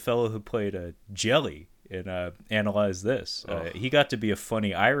castmate, the fellow who played Jelly in Analyze This. He got to be a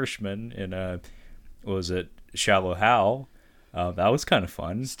funny Irishman in what was it, Shallow Hal. That was kind of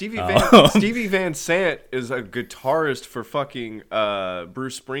fun. Stevie Van Sant is a guitarist for fucking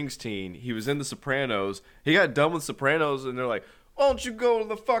Bruce Springsteen. He was in The Sopranos. He got done with Sopranos, and they're like, "Why don't you go to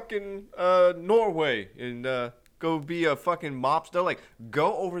the fucking Norway and go be a fucking mobster?" They're like,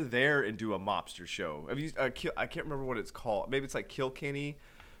 "Go over there and do a mobster show." Have you? I can't remember what it's called. Maybe it's like Kilkenny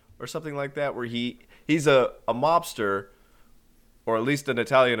or something like that, where he's a mobster, or at least an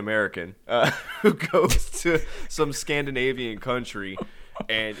Italian American, who goes to some Scandinavian country,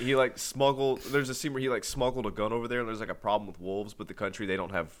 and he there's a scene where he smuggled a gun over there, and there's like a problem with wolves, but the country they don't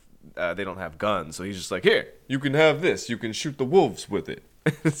have guns, so he's just like, here, you can have this, you can shoot the wolves with it.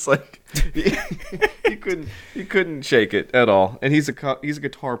 It's like he couldn't shake it at all, and he's a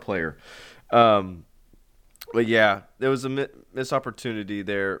guitar player. But yeah, there was a missed opportunity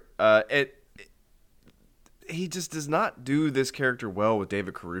there. He just does not do this character well with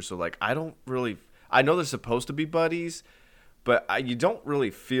David Caruso. Like, I know they're supposed to be buddies, but you don't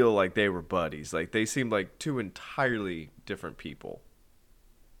really feel like they were buddies. Like, they seemed like two entirely different people.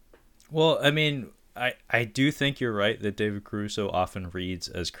 Well, I mean, I do think you're right that David Caruso often reads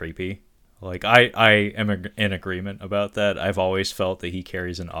as creepy. Like, I am in agreement about that. I've always felt that he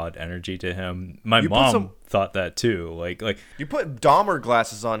carries an odd energy to him. My mom thought that too. Like you put Dahmer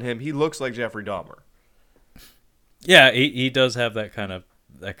glasses on him, he looks like Jeffrey Dahmer. Yeah, he does have that kind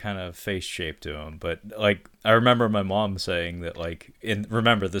of face shape to him. But like, I remember my mom saying that, like,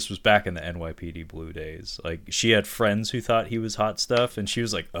 remember this was back in the NYPD Blue days. Like, she had friends who thought he was hot stuff, and she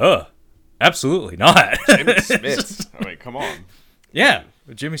was like, absolutely not. Jimmy Smits. I mean, come on. Yeah,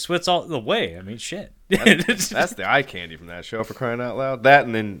 Jimmy Switz all the way. I mean, shit. That's the eye candy from that show, for crying out loud. That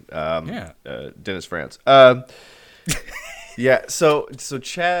and then Dennis Franz. Yeah, so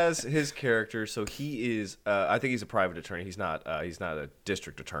Chaz, his character, so he is. I think he's a private attorney. He's not. He's not a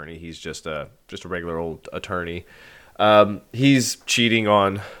district attorney. He's just a regular old attorney. He's cheating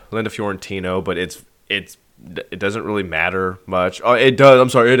on Linda Fiorentino, but it doesn't really matter much. Oh, it does. I'm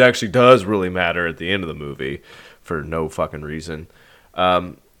sorry. It actually does really matter at the end of the movie, for no fucking reason.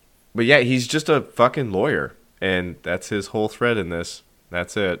 But yeah, he's just a fucking lawyer, and that's his whole thread in this.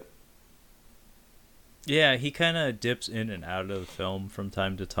 That's it. Yeah, he kind of dips in and out of the film from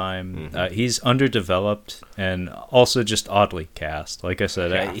time to time. Mm-hmm. He's underdeveloped and also just oddly cast. Like I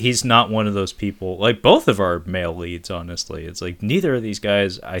said, Yeah. he's not one of those people, like both of our male leads, honestly. It's like neither of these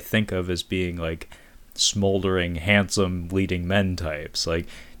guys I think of as being like smoldering, handsome leading men types. Like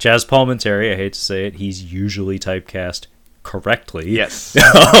Chaz Palminteri, I hate to say it, he's usually typecast correctly. Yes.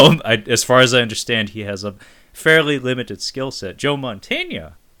 As far as I understand, he has a fairly limited skill set. Joe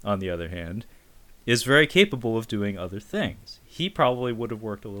Mantegna, on the other hand, is very capable of doing other things. He probably would have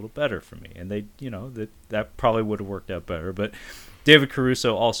worked a little better for me, and that probably would have worked out better. But David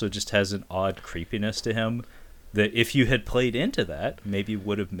Caruso also just has an odd creepiness to him that if you had played into that, maybe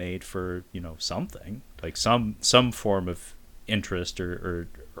would have made for something like some form of interest or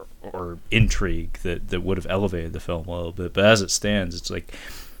intrigue that would have elevated the film a little bit. But as it stands, it's like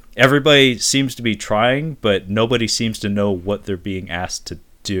everybody seems to be trying, but nobody seems to know what they're being asked to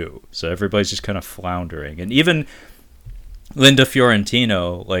do. So everybody's just kind of floundering. And even Linda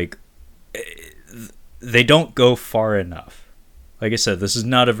Fiorentino, like, they don't go far enough. Like I said, this is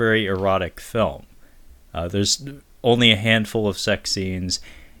not a very erotic film. There's only a handful of sex scenes,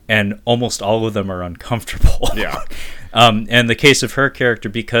 and almost all of them are uncomfortable. Yeah. And the case of her character,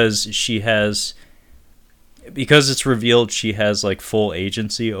 because it's revealed she has like full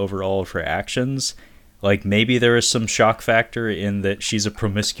agency over all of her actions. Like, maybe there is some shock factor in that she's a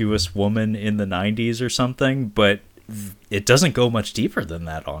promiscuous woman in the 90s or something, but it doesn't go much deeper than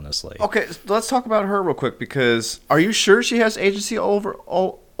that, honestly. Okay, let's talk about her real quick, because are you sure she has agency over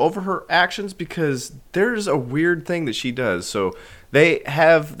her actions? Because there's a weird thing that she does. So they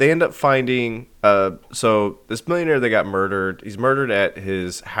end up finding so this millionaire that got murdered, he's murdered at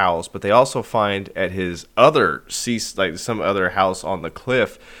his house, but they also find at his other some other house on the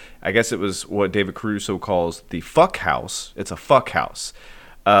cliff. I guess it was what David Caruso calls the fuck house. It's a fuck house.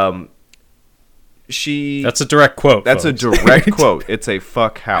 That's a direct quote. That's folks. a direct quote. It's a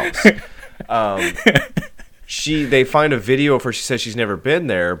fuck house. They find a video of her. She says she's never been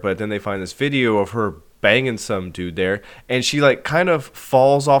there, but then they find this video of her banging some dude there, and she like kind of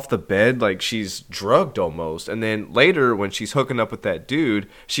falls off the bed like she's drugged almost. And then later, when she's hooking up with that dude,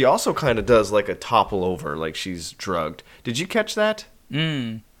 she also kind of does like a topple over like she's drugged. Did you catch that?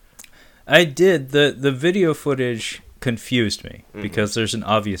 I did. The video footage confused me because there's an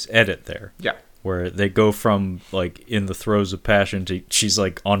obvious edit there. Yeah. Where they go from like in the throes of passion to she's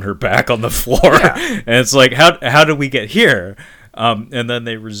like on her back on the floor. Yeah. And it's like, how do we get here? And then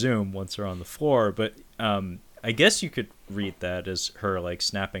they resume once they're on the floor. But I guess you could read that as her like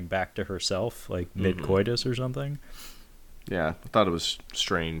snapping back to herself, like mid-coitus or something. Yeah, I thought it was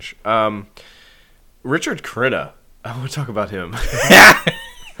strange. Richard Crenna. I want to talk about him.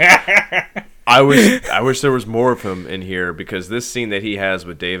 I wish there was more of him in here, because this scene that he has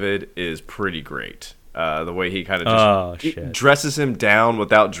with David is pretty great. The way he kind of just dresses him down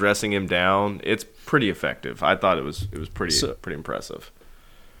without dressing him down, it's pretty effective. I thought it was pretty impressive.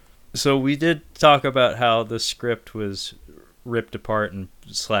 So we did talk about how the script was ripped apart and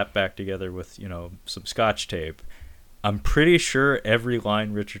slapped back together with some Scotch tape. I'm pretty sure every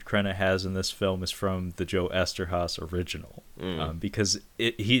line Richard Crenna has in this film is from the Joe Eszterhas original, because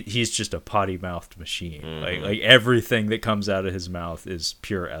he's just a potty-mouthed machine. Mm-hmm. Like everything that comes out of his mouth is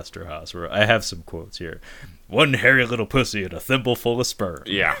pure Eszterhas. Where I have some quotes here: "One hairy little pussy and a thimble full of sperm."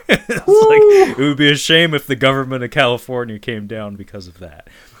 Yeah, It's like, it would be a shame if the government of California came down because of that.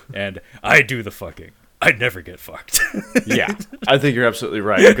 And I do the fucking. I'd never get fucked. Yeah, I think you're absolutely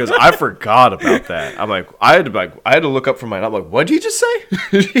right, because I forgot about that. I'm like, I had to look up from mine. I'm like, what did he just say?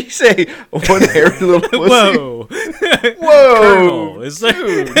 Did he say one hairy little pussy? Whoa, Whoa, is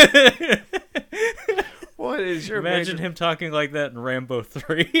there... What is your Imagine him talking like that in Rambo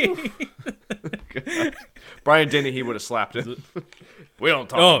 3. Brian Denny, he would have slapped it. We don't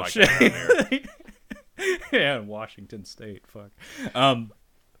talk like that around here. Yeah, in Washington State. Fuck.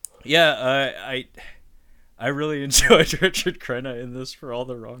 Yeah, I really enjoyed Richard Crenna in this for all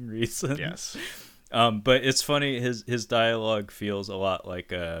the wrong reasons. Yes. But it's funny, his dialogue feels a lot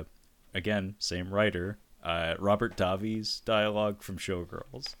like, again, same writer, Robert Davi's dialogue from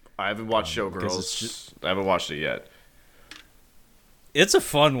Showgirls. I haven't watched Showgirls. I haven't watched it yet. It's a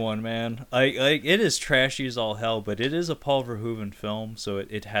fun one, man. Like it is trashy as all hell, but it is a Paul Verhoeven film, so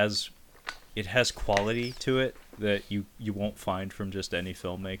it has quality to it that you won't find from just any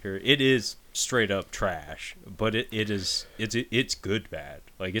filmmaker. It is straight up trash, but it's good bad.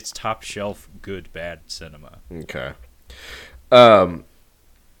 Like it's top shelf good bad cinema. Okay.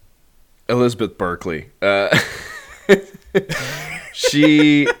 Elizabeth Berkley.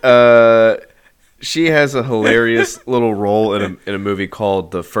 She has a hilarious little role in a movie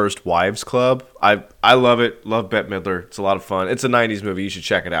called The First Wives Club. I love it. Love Bette Midler. It's a lot of fun. It's a 90s movie. You should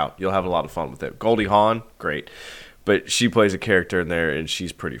check it out. You'll have a lot of fun with it. Goldie Hawn, great. But she plays a character in there, and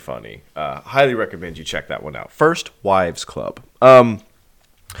she's pretty funny. Highly recommend you check that one out. First Wives Club.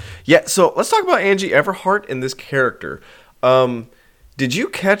 Yeah, so let's talk about Angie Everhart and this character. Did you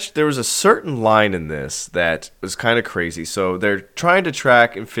catch there was a certain line in this that was kind of crazy? So they're trying to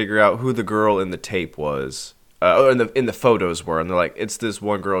track and figure out who the girl in the tape was, or in the photos were, and they're like, it's this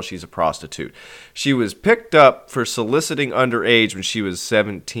one girl, she's a prostitute. She was picked up for soliciting underage when she was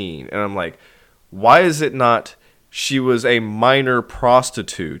 17. And I'm like, why is it not she was a minor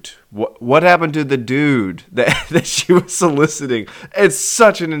prostitute? What happened to the dude that she was soliciting? It's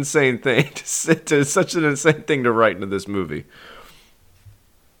such an insane thing such an insane thing to write into this movie.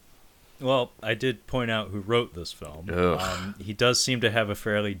 Well, I did point out who wrote this film. He does seem to have a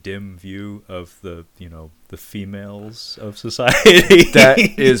fairly dim view of the females of society. That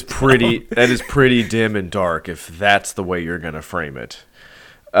is pretty dim and dark if that's the way you're going to frame it.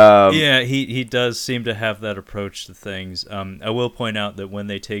 Yeah, he does seem to have that approach to things. I will point out that when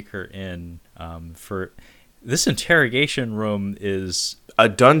they take her in for this interrogation room is a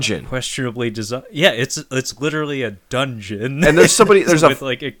dungeon, questionably designed. Yeah, it's literally a dungeon. And there's with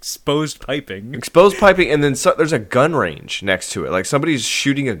like exposed piping, and then there's a gun range next to it. Like somebody's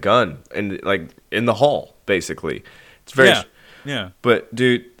shooting a gun in the hall, basically. It's very yeah. But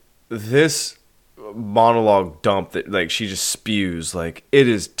dude, this monologue dump that like she just spews, like it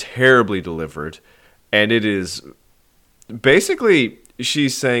is terribly delivered, and it is basically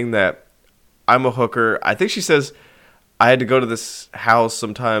she's saying that I'm a hooker. I think she says I had to go to this house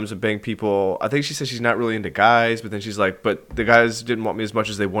sometimes and bang people. I think she says she's not really into guys, but then she's like, but the guys didn't want me as much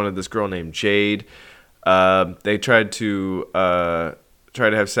as they wanted this girl named Jade. They tried to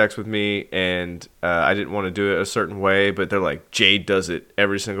have sex with me, and I didn't want to do it a certain way, but they're like, Jade does it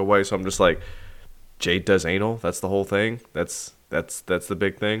every single way. So I'm just like, Jade does anal? That's the whole thing? That's the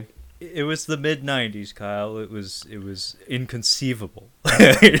big thing? It was the mid-90s, Kyle. It was inconceivable.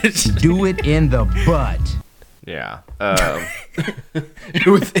 Do it in the butt. Yeah. It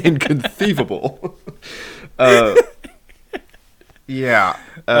was inconceivable. Yeah.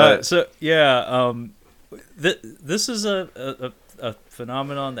 This is a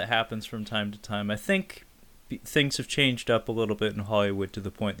phenomenon that happens from time to time. I think things have changed up a little bit in Hollywood to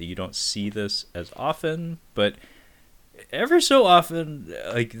the point that you don't see this as often, but every so often,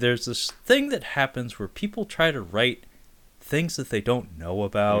 like there's this thing that happens where people try to write things that they don't know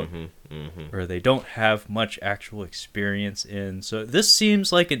about, or they don't have much actual experience in. So this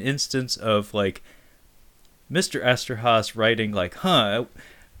seems like an instance of like Mr. Esterhaas writing like, I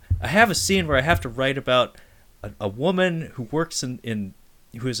have a scene where I have to write about a woman who works in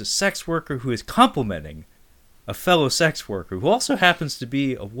who is a sex worker who is complimenting a fellow sex worker who also happens to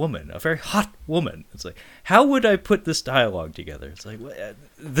be a woman, a very hot woman. It's like, how would I put this dialogue together? It's like,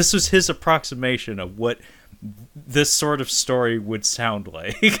 this was his approximation of what this sort of story would sound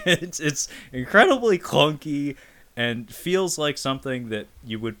like. It's incredibly clunky and feels like something that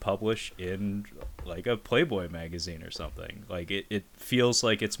you would publish in like a Playboy magazine or something. Like it feels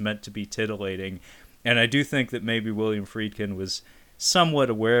like it's meant to be titillating. And I do think that maybe William Friedkin was somewhat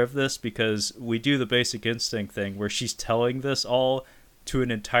aware of this, because we do the Basic Instinct thing where she's telling this all to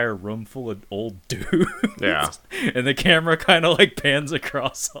an entire room full of old dudes. Yeah. And the camera kind of like pans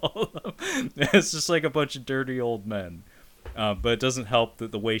across all of them. It's just like a bunch of dirty old men. But it doesn't help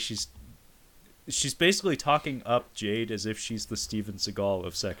that the way she's basically talking up Jade as if she's the Steven Seagal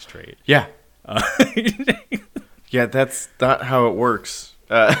of sex trade. Yeah. Yeah, that's not how it works.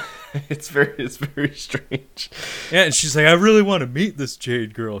 It's very strange. Yeah, and she's like, I really want to meet this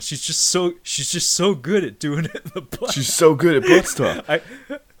Jade girl. She's just so good at doing it in the butt. She's so good at butt stuff.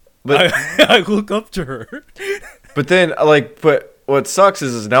 I look up to her. But then, but what sucks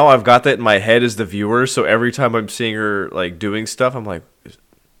is now I've got that in my head as the viewer. So every time I'm seeing her like doing stuff, I'm like, is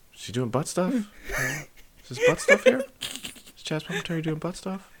she doing butt stuff? Is this butt stuff here? Is Chaz Palminteri doing butt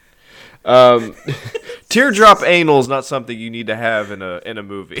stuff? Teardrop anal is not something you need to have in a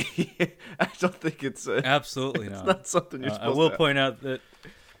movie. I don't think it's absolutely it's not. not something you're supposed to I will have. point out that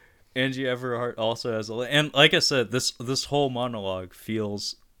Angie Everhart also has and like I said, this whole monologue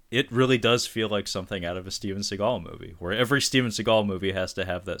it really does feel like something out of a Steven Seagal movie, where every Steven Seagal movie has to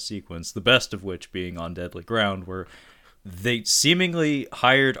have that sequence, the best of which being On Deadly Ground, where they seemingly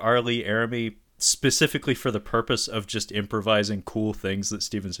hired Arlie Aramy specifically for the purpose of just improvising cool things that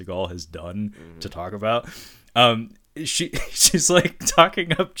Steven Seagal has done to talk about. She's like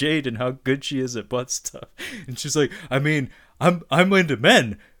talking up Jade and how good she is at butt stuff, and she's like, I mean, I'm into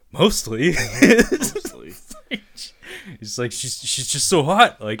men mostly. Mostly. It's like she's just so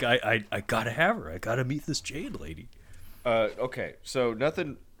hot. Like I gotta have her. I gotta meet this Jade lady. Okay, so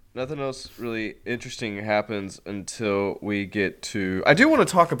nothing else really interesting happens until we get to. I do want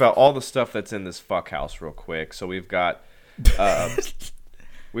to talk about all the stuff that's in this fuck house real quick. So we've got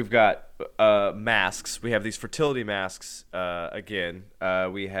masks. We have these fertility masks again.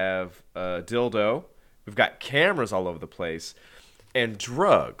 We have dildo. We've got cameras all over the place, and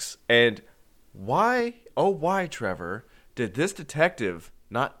drugs. And why, Trevor, did this detective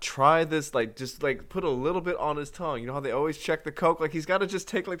not try this, like, just, like, put a little bit on his tongue? You know how they always check the coke? Like, he's got to just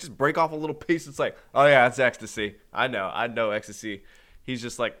take, like, just break off a little piece. It's like, oh, yeah, it's ecstasy. I know ecstasy. He's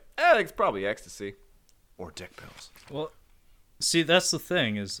just like, it's probably ecstasy. Or dick pills. Well, see, that's the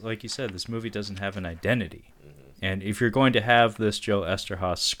thing, is, like you said, this movie doesn't have an identity. And if you're going to have this Joe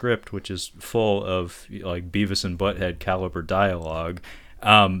Esterhaas script, which is full of, like, Beavis and Butthead caliber dialogue,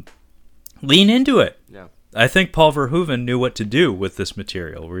 lean into it. Yeah. I think Paul Verhoeven knew what to do with this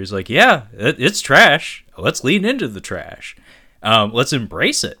material, where he's like, yeah, it's trash. Let's lean into the trash. Let's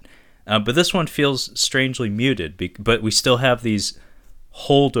embrace it. But this one feels strangely muted, but we still have these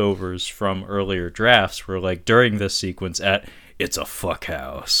holdovers from earlier drafts where, like, during this sequence It's a Fuck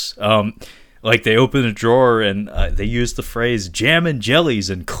House, like, they open a drawer and they use the phrase jam and jellies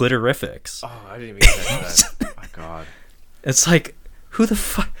and clitorifics. Oh, I didn't even catch that. Oh, my God. It's like, who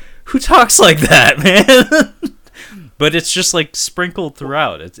talks like that, man? But it's just, like, sprinkled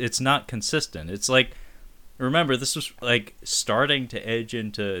throughout. It's not consistent. It's like, remember, this was, like, starting to edge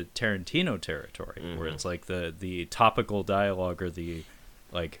into Tarantino territory, where it's like the topical dialogue or the,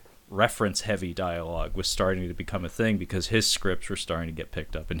 like, reference-heavy dialogue was starting to become a thing because his scripts were starting to get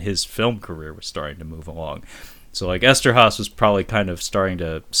picked up and his film career was starting to move along. So, like, Esterhaas was probably kind of starting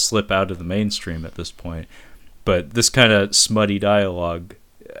to slip out of the mainstream at this point. But this kind of smutty dialogue,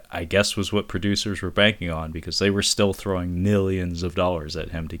 I guess, was what producers were banking on because they were still throwing millions of dollars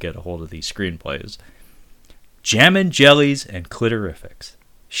at him to get a hold of these screenplays. Jam and jellies and clitorifics.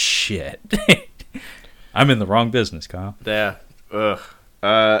 Shit. I'm in the wrong business, Kyle. Yeah. Ugh.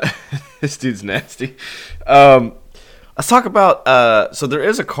 This dude's nasty. Let's talk about, so there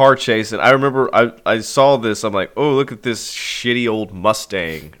is a car chase, and I remember I saw this, I'm like, oh, look at this shitty old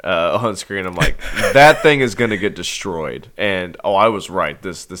Mustang on screen. I'm like, that thing is going to get destroyed. And, I was right,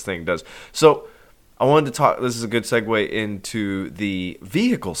 this thing does. So, I wanted to talk, this is a good segue into the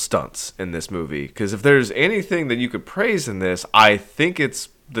vehicle stunts in this movie, because if there's anything that you could praise in this, I think it's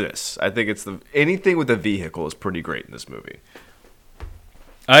this. I think it's anything with a vehicle is pretty great in this movie.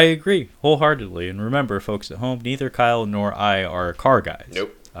 I agree wholeheartedly, and remember, folks at home, neither Kyle nor I are car guys.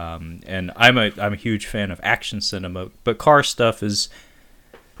 Nope. And I'm a huge fan of action cinema, but car stuff is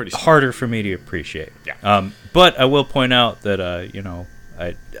pretty harder for me to appreciate. Yeah. But I will point out that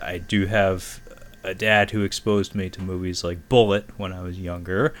I do have a dad who exposed me to movies like Bullet when I was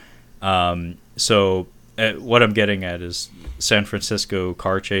younger. So what I'm getting at is San Francisco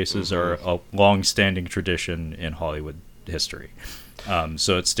car chases are a long-standing tradition in Hollywood history.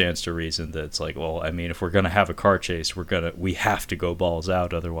 So it stands to reason that it's like, well, I mean, if we're gonna have a car chase, we have to go balls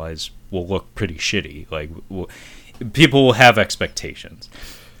out, otherwise we'll look pretty shitty. Like, people will have expectations.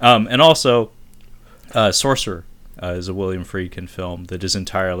 And also, Sorcerer is a William Friedkin film that is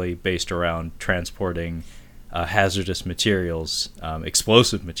entirely based around transporting hazardous materials,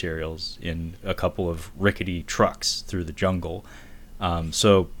 explosive materials, in a couple of rickety trucks through the jungle.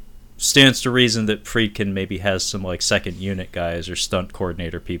 So stands to reason that Friedkin maybe has some, like, second unit guys or stunt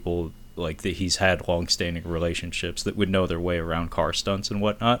coordinator people, like, that he's had long-standing relationships that would know their way around car stunts and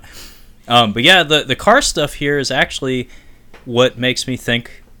whatnot. But yeah, the car stuff here is actually what makes me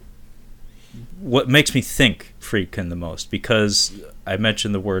think Friedkin the most, because I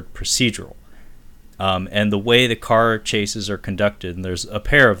mentioned the word procedural. And the way the car chases are conducted, and there's a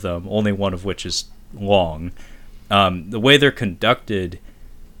pair of them, only one of which is long, the way they're conducted,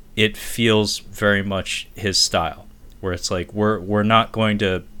 it feels very much his style, where it's like we're not going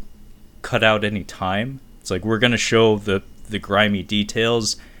to cut out any time. It's like we're going to show the grimy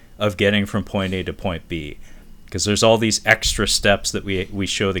details of getting from point A to point B, because there's all these extra steps that we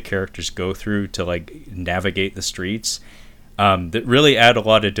show the characters go through to, like, navigate the streets. that really add a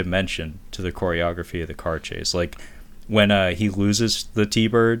lot of dimension to the choreography of the car chase. Like when he loses the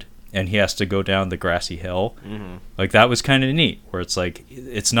T-Bird and he has to go down the grassy hill. Like that was kind of neat, where it's like,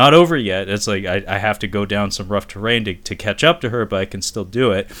 it's not over yet. It's like, I have to go down some rough terrain to catch up to her, but I can still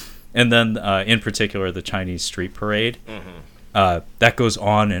do it. And then in particular, the Chinese street parade, that goes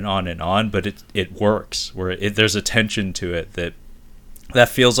on and on and on, but it works, where there's a tension to it that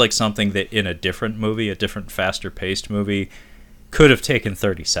feels like something that in a different movie, a different faster paced movie, could have taken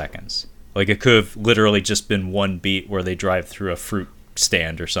 30 seconds. Like it could have literally just been one beat where they drive through a fruit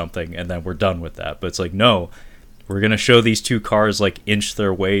stand or something and then we're done with that. But it's like, no, we're gonna show these two cars like inch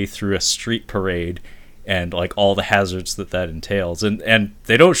their way through a street parade and like all the hazards that entails, and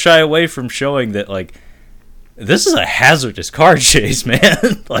they don't shy away from showing that like this is a hazardous car chase,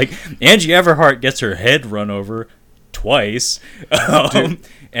 man. Like Angie Everhart gets her head run over twice,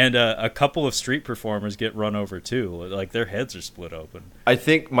 and a couple of street performers get run over too. Like their heads are split open. I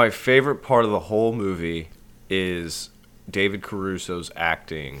think my favorite part of the whole movie is David Caruso's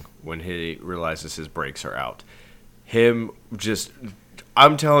acting when he realizes his brakes are out. Him just,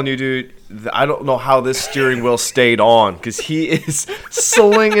 I'm telling you, dude, I don't know how this steering wheel stayed on, because he is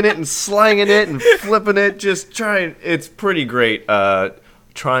slinging it and slanging it and flipping it, just trying. It's pretty great.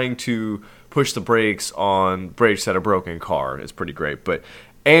 Trying to push the brakes on brakes at a broken car is pretty great. But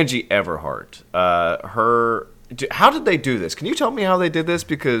Angie Everhart, how did they do this? Can you tell me how they did this?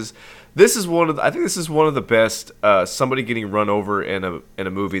 Because this is I think this is one of the best somebody getting run over in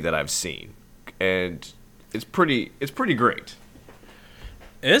a movie that I've seen, and it's pretty great.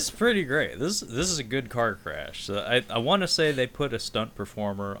 It's pretty great. This is a good car crash. So I want to say they put a stunt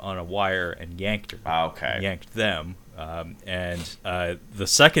performer on a wire and yanked her. Okay. Yanked them. And the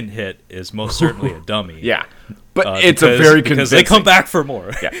second hit is most certainly a dummy. Yeah, but it's a very convincing. Because they come back for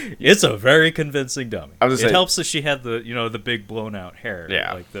more. Yeah. It's a very convincing dummy. It helps that she had the big blown out hair.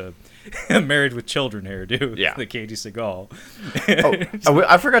 Yeah. Like the Married with Children hairdo. Yeah. The Katie Seagal.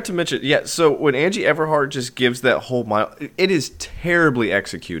 I forgot to mention. Yeah, so when Angie Everhart just gives that whole mile, it is terribly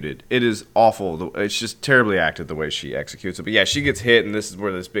executed. It is awful. It's just terribly acted the way she executes it. But yeah, she gets hit, and this is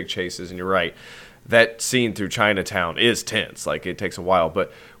where this big chase is, and you're right. That scene through Chinatown is tense. Like, it takes a while.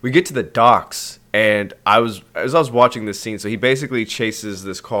 But we get to the docks, and as I was watching this scene, so he basically chases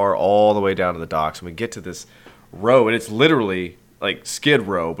this car all the way down to the docks, and we get to this row, and it's literally like Skid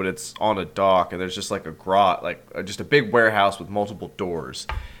Row, but it's on a dock, and there's just like a grot, like just a big warehouse with multiple doors.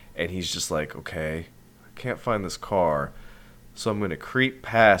 And he's just like, okay, I can't find this car, so I'm going to creep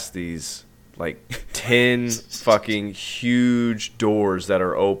past these like 10 fucking huge doors that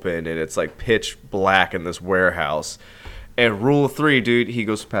are open, and it's like pitch black in this warehouse. And rule of 3, dude, he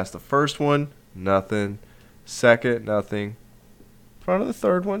goes past the first one, nothing. Second, nothing. Front of the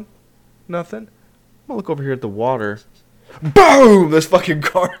third one, nothing. I'm gonna look over here at the water. Boom! This fucking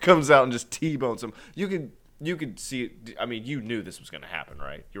car comes out and just T-bones him. You could see it. I mean, you knew this was gonna happen,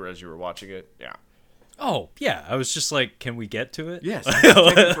 right? As you were watching it, yeah. Oh, yeah. I was just like, can we get to it? Yes.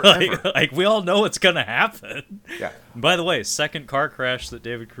 like, we all know it's going to happen. Yeah. By the way, second car crash that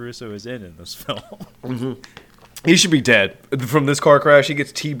David Caruso is in this film. Mm-hmm. He should be dead. From this car crash, he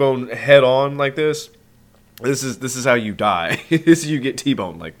gets T-boned head on like this. This is how you die. You get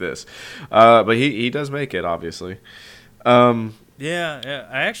T-boned like this. But he does make it, obviously. Yeah.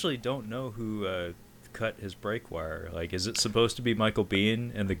 I actually don't know who cut his brake wire. Like, is it supposed to be Michael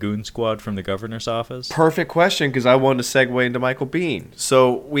Biehn and the Goon Squad from the governor's office? Perfect question, because I wanted to segue into Michael Biehn.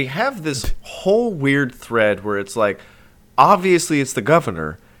 So we have this whole weird thread where it's like, obviously it's the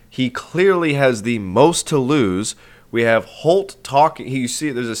governor. He clearly has the most to lose. We have Holt talking. You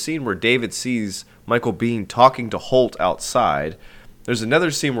see, there's a scene where David sees Michael Biehn talking to Holt outside. There's another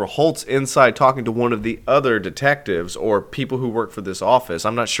scene where Holt's inside talking to one of the other detectives or people who work for this office.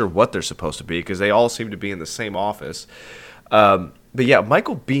 I'm not sure what they're supposed to be because they all seem to be in the same office. But yeah,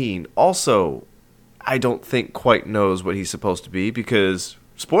 Michael Biehn also, I don't think quite knows what he's supposed to be because,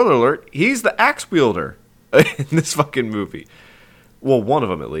 spoiler alert, he's the axe wielder in this fucking movie. Well, one of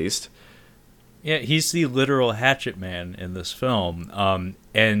them at least. Yeah, he's the literal hatchet man in this film,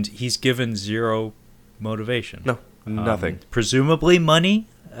 and he's given zero motivation. No. Nothing. Presumably money.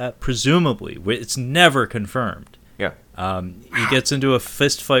 Presumably. It's never confirmed. Yeah. He gets into a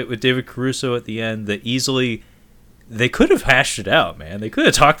fist fight with David Caruso at the end that easily... They could have hashed it out, man. They could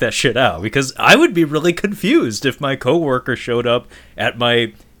have talked that shit out. Because I would be really confused if my coworker showed up at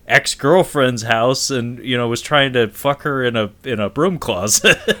my ex-girlfriend's house and, was trying to fuck her in a broom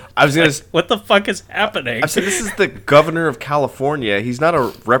closet. I was gonna what the fuck is happening? I said this is the governor of California. He's not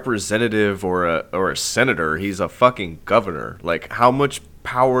a representative or a senator. He's a fucking governor. Like, how much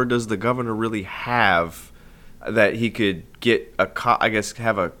power does the governor really have that he could get a cop, I guess,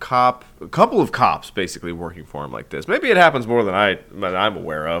 have a couple of cops basically working for him like this. Maybe it happens more than I'm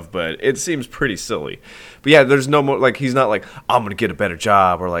aware of, but it seems pretty silly. But yeah, there's no more, like, he's not like, I'm going to get a better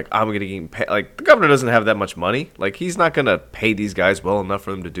job, or like, I'm going to get paid. Like, the governor doesn't have that much money. Like, he's not going to pay these guys well enough for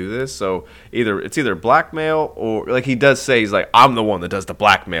them to do this. So it's either blackmail, or like he does say, he's like, I'm the one that does the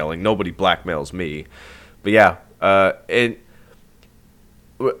blackmailing. Nobody blackmails me. But yeah, and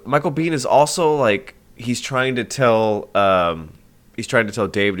Michael Biehn is also like, he's trying to tell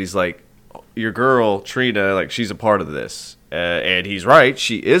David, he's like, your girl Trina, like, she's a part of this, and he's right,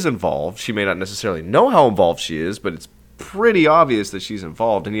 she is involved. She may not necessarily know how involved she is, but it's pretty obvious that she's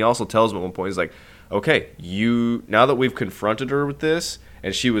involved. And he also tells him at one point, he's like, okay, now that we've confronted her with this,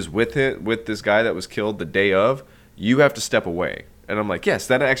 and she was with this guy that was killed the day of, you have to step away. And I'm like, yes,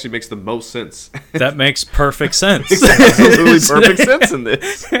 that actually makes the most sense. That makes perfect sense. Makes absolutely perfect sense in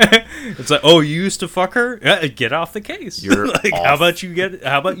this. It's like, oh, you used to fuck her? Get off the case. You're like, off. How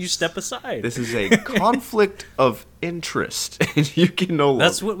about you step aside? This is a conflict of interest, and you can no longer.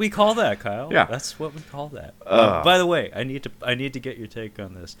 That's what we call that, Kyle. Yeah. That's what we call that. By the way, I need to get your take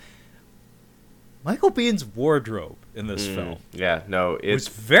on this. Michael Biehn's wardrobe in this film, Yeah, no, was it's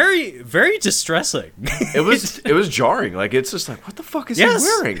very, very distressing. it was jarring. Like, it's just like, what the fuck is he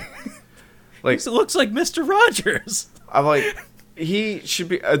wearing? Like, It looks like Mr. Rogers. I'm like, he should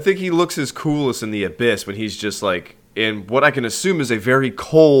be. I think he looks his coolest in The Abyss when he's just like in what I can assume is a very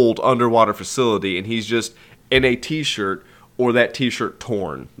cold underwater facility, and he's just in a t-shirt or that t-shirt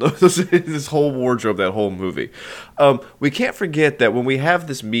torn. This whole wardrobe, that whole movie. We can't forget that when we have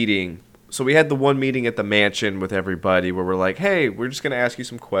this meeting. So we had the one meeting at the mansion with everybody where we're like, hey, we're just going to ask you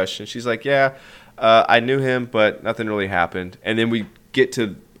some questions. She's like, yeah, I knew him, but nothing really happened. And then we get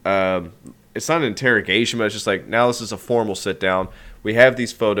to, it's not an interrogation, but it's just like, now this is a formal sit down. We have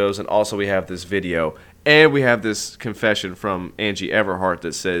these photos, and also we have this video. And we have this confession from Angie Everhart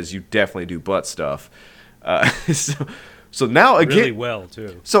that says you definitely do butt stuff. So now again, Really well,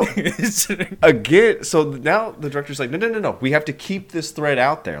 too. so again, so now the director's like, no, we have to keep this thread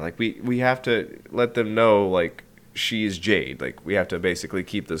out there. Like, we have to let them know, like, she is Jade. Like, we have to basically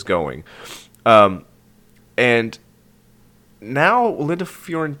keep this going. And now Linda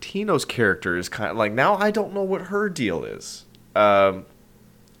Fiorentino's character is kind of like, now I don't know what her deal is.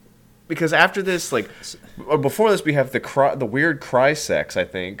 Because after this, like, or before this, we have the weird cry sex, I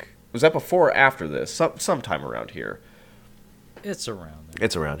think. Was that before or after this? Sometime around here. It's around there.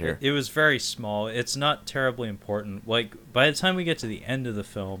 It's around here. It was very small. It's not terribly important. Like, by the time we get to the end of the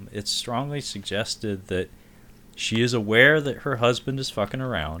film, it's strongly suggested that she is aware that her husband is fucking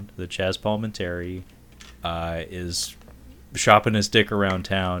around, that Chaz Palminteri is shopping his dick around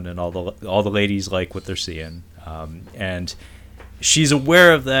town, and all the ladies like what they're seeing. And she's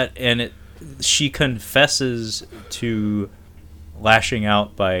aware of that, and she confesses to lashing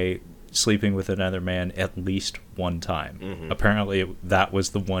out by sleeping with another man at least one time. Mm-hmm. Apparently, that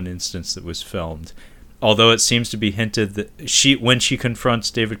was the one instance that was filmed. Although it seems to be hinted that when she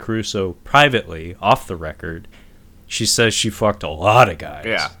confronts David Caruso privately, off the record, she says she fucked a lot of guys.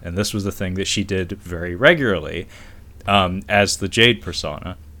 Yeah. And this was the thing that she did very regularly as the Jade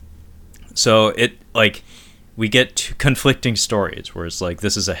persona. So we get two conflicting stories where it's like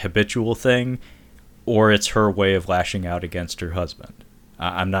this is a habitual thing, or it's her way of lashing out against her husband.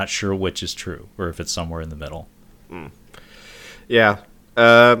 I'm not sure which is true, or if it's somewhere in the middle. Yeah.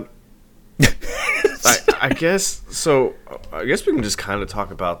 I guess so. I guess we can just kind of talk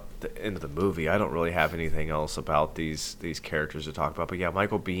about the end of the movie. I don't really have anything else about these characters to talk about. But yeah,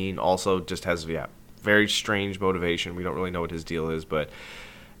 Michael Biehn also just has very strange motivation. We don't really know what his deal is, but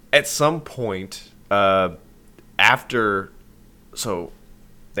at some point after, so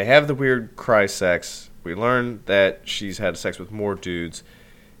they have the weird cry sex. We learn that she's had sex with more dudes,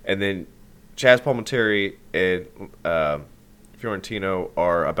 and then Chaz Palminteri and Fiorentino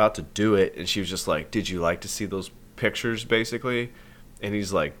are about to do it, and she was just like, did you like to see those pictures, basically? And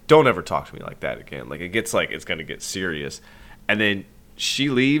he's like, don't ever talk to me like that again. Like, it's gonna get serious. And then she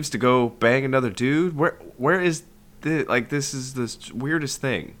leaves to go bang another dude. Where is this? Like, this is the weirdest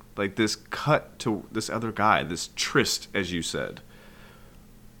thing. Like, this cut to this other guy, this tryst, as you said.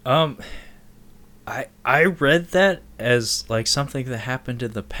 I read that as like something that happened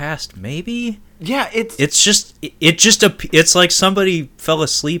in the past, maybe. Yeah, it's like somebody fell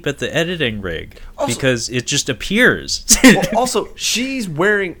asleep at the editing rig because it just appears. Well, also, she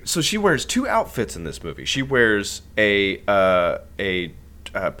wears two outfits in this movie. She wears a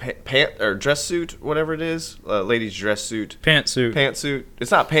pant or dress suit, whatever it is, ladies' dress suit, Pantsuit.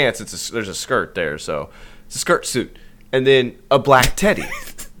 It's not pants. There's a skirt there, so it's a skirt suit, and then a black teddy.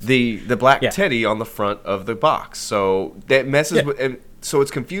 the black Yeah. teddy on the front of the box. So that messes Yeah. with, and so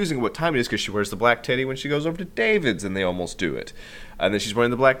it's confusing what time it is because she wears the black teddy when she goes over to David's, and they almost do it. And then she's wearing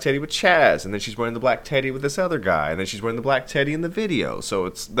the black teddy with Chaz, and then she's wearing the black teddy with this other guy, and then she's wearing the black teddy in the video. So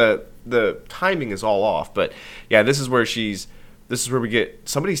it's the timing is all off. But yeah, this is where we get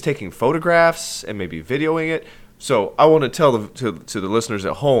somebody's taking photographs and maybe videoing it. So I want to tell to the listeners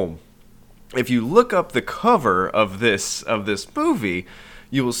at home, if you look up the cover of this movie,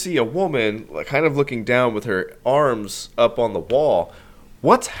 you will see a woman kind of looking down with her arms up on the wall.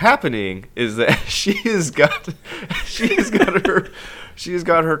 What's happening is that she has got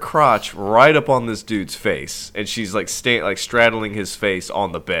her crotch right up on this dude's face, and she's straddling his face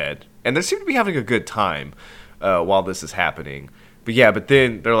on the bed, and they seem to be having a good time while this is happening. But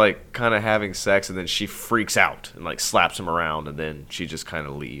then they're kind of having sex, and then she freaks out and slaps him around, and then she just kind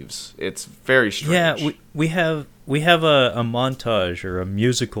of leaves. It's very strange. Yeah, we have a montage or a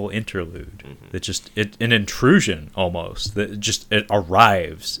musical interlude that just an intrusion almost that just it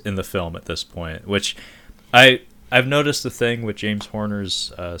arrives in the film at this point, which I've noticed the thing with James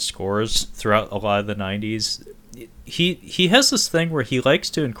Horner's scores throughout a lot of the 90s. He has this thing where he likes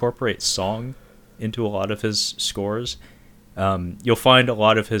to incorporate song into a lot of his scores. You'll find a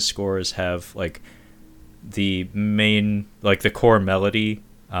lot of his scores have the main the core melody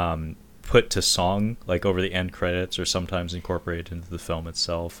put to song over the end credits, or sometimes incorporated into the film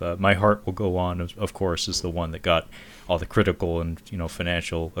itself. My Heart Will Go On, of course, is the one that got all the critical and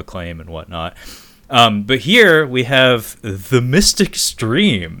financial acclaim and whatnot. But here we have The Mystic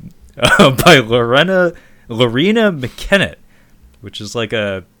Stream by Lorena McKennitt, which is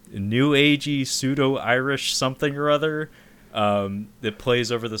a new agey pseudo-Irish something or other that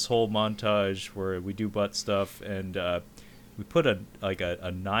plays over this whole montage where we do butt stuff, and we put a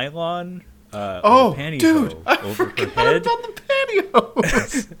nylon pantyhose over her head. About the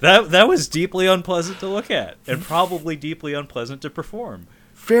pantyhose. that was deeply unpleasant to look at, and probably deeply unpleasant to perform.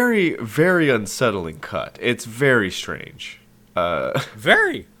 Very, very unsettling cut. It's very strange.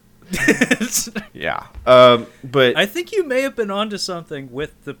 Very. Yeah. But I think you may have been onto something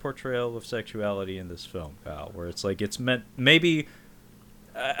with the portrayal of sexuality in this film, Kyle, where it's meant, maybe,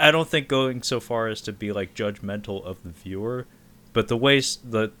 I don't think going so far as to be judgmental of the viewer, but the way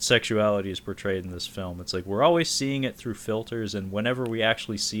the sexuality is portrayed in this film, it's we're always seeing it through filters, and whenever we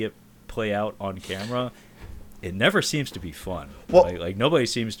actually see it play out on camera, it never seems to be fun. Well, nobody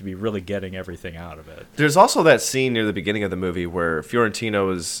seems to be really getting everything out of it. There's also that scene near the beginning of the movie where Fiorentino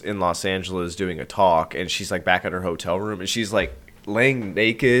is in Los Angeles doing a talk, and she's back at her hotel room, and she's laying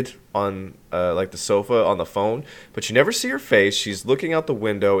naked on the sofa on the phone, but you never see her face. She's looking out the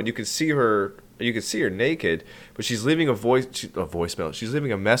window, and you can see her naked, but she's leaving a voicemail. She's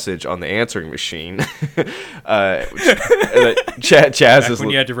leaving a message on the answering machine. Chaz is when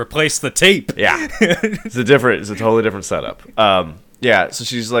you had to replace the tape. Yeah, it's a totally different setup. Yeah, so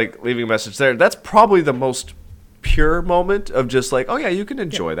she's leaving a message there. That's probably the most pure moment of just oh yeah, you can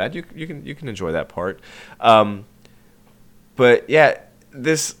enjoy that. You can enjoy that part. But yeah,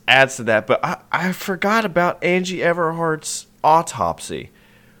 this adds to that. But I forgot about Angie Everhart's autopsy.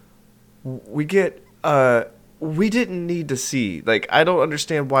 We didn't need to see, I don't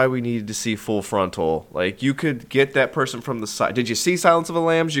understand why we needed to see full frontal. You could get that person from the side. Did you see Silence of the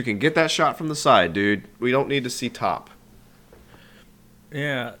Lambs? You can get that shot from the side, dude. We don't need to see top.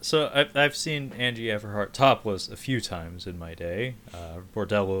 Yeah, so I've seen Angie Everhart topless a few times in my day.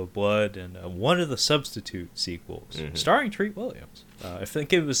 Bordello of Blood and one of the Substitute sequels, starring Treat Williams. I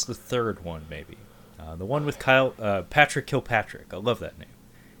think it was the third one, maybe. The one with Patrick Kilpatrick. I love that name.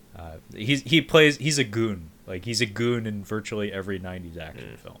 He's a goon. He's a goon in virtually every 90s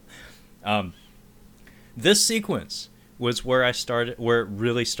action film. This sequence was where it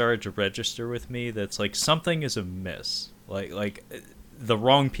really started to register with me that's something is amiss. The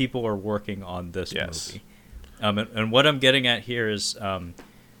wrong people are working on this movie. And what I'm getting at here is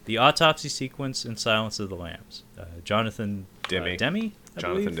the autopsy sequence in Silence of the Lambs. Jonathan Demme?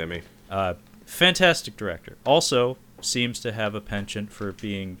 Jonathan Demme. Fantastic director. Also seems to have a penchant for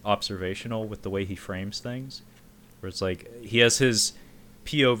being observational with the way he frames things. Where it's he has his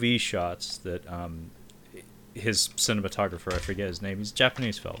POV shots that his cinematographer, I forget his name, he's a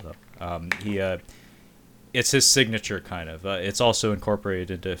Japanese fellow. It's his signature kind of. It's also incorporated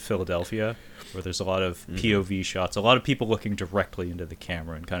into Philadelphia, where there's a lot of POV shots, a lot of people looking directly into the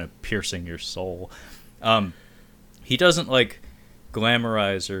camera and kind of piercing your soul. He doesn't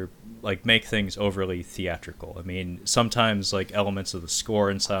glamorize or make things overly theatrical. I mean, sometimes elements of the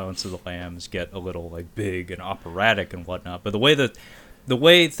score in Silence of the Lambs get a little big and operatic and whatnot, but the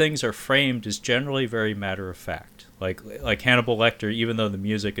way things are framed is generally very matter of fact. Like Hannibal Lecter, even though the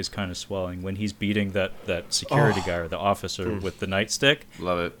music is kind of swelling, when he's beating that security guy or the officer with the nightstick,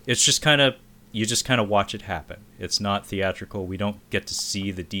 love it. It's just kind of, you just kind of watch it happen. It's not theatrical. We don't get to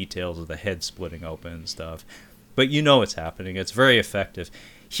see the details of the head splitting open and stuff, but you know it's happening. It's very effective.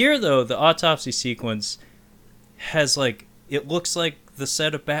 Here, though, the autopsy sequence has it looks like the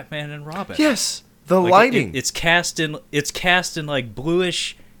set of Batman and Robin. Yes, the Like, lighting. It's cast in like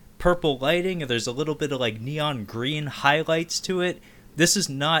bluish purple lighting, and there's a little bit of like neon green highlights to it. This is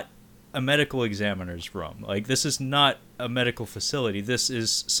not a medical examiner's room. Like, this is not a medical facility. This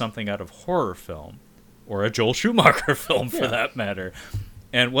is something out of horror film, or a Joel Schumacher film for that matter.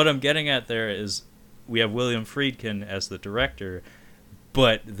 And what I'm getting at there is we have William Friedkin as the director,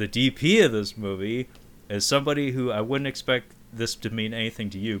 but the DP of this movie is somebody who I wouldn't expect this to mean anything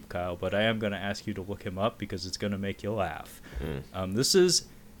to you, Kyle, but I am going to ask you to look him up because it's going to make you laugh. This is,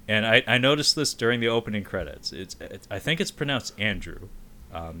 and I noticed this during the opening credits. I think it's pronounced Andrew.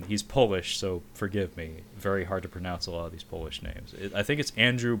 He's Polish, so forgive me. Very hard to pronounce a lot of these Polish names. I think it's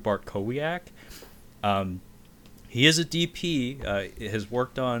Andrew Bartkowiak. He is a DP, has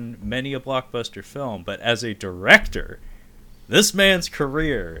worked on many a blockbuster film, but as a director, this man's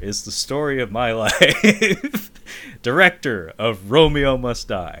career is the story of my life. Director of Romeo Must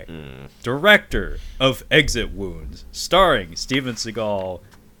Die. Director of Exit Wounds, starring Steven Seagal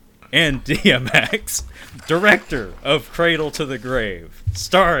and DMX. Director of Cradle to the Grave,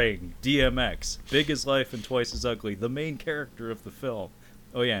 starring DMX. Big as Life and Twice as Ugly, the main character of the film.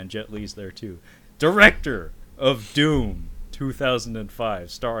 Oh yeah, and Jet Li's there too. Director of Doom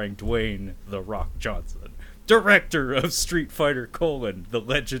 2005, starring Dwayne The Rock Johnson. Director of Street Fighter: The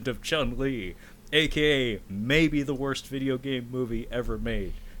Legend of Chun-Li, aka maybe the worst video game movie ever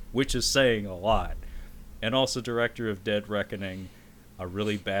made, which is saying a lot. And also director of Dead Reckoning, a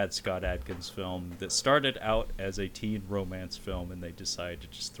really bad Scott Adkins film that started out as a teen romance film, and they decided to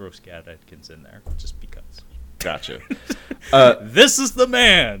just throw Scott Adkins in there just because. Gotcha. This is the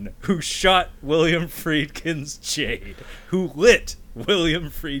man who shot William Friedkin's Jade, who lit William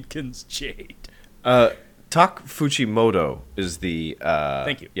Friedkin's Jade. Tak Fujimoto is the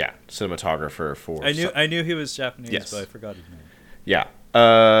Thank you. Yeah, cinematographer for. I knew he was Japanese, Yes. but I forgot his name. Yeah.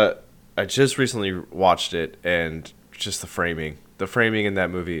 I just recently watched it, and just the framing. The framing in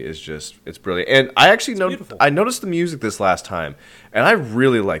that movie is it's brilliant. And I actually noticed the music this last time, and I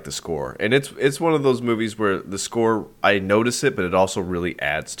really like the score. And it's one of those movies where the score, I notice it, but it also really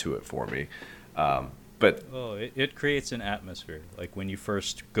adds to it for me. But it creates an atmosphere. Like when you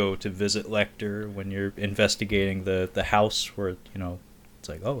first go to visit Lecter, when you're investigating the house, where it's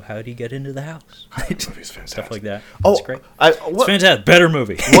like, oh, how did he get into the house? That movie's fantastic. Stuff like that. Oh, It's great. It's fantastic. Better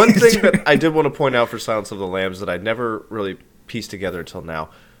movie. One thing that I did want to point out for Silence of the Lambs that I never really pieced together until now,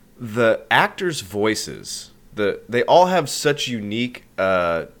 the actors' voices, they all have such unique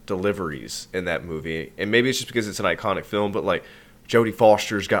deliveries in that movie, and maybe it's just because it's an iconic film, but like Jodie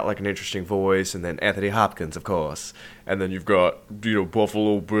Foster's got like an interesting voice, and then Anthony Hopkins, of course, and then you've got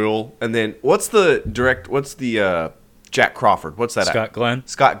Buffalo Bill, and then what's the Jack Crawford? What's that? Scott Glenn.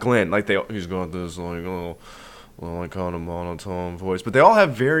 Scott Glenn. Like he's got this like kind of monotone voice, but they all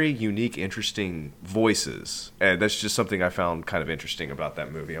have very unique, interesting voices, and that's just something I found kind of interesting about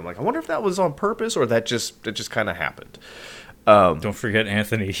that movie. I'm like, I wonder if that was on purpose or that just kind of happened. Don't forget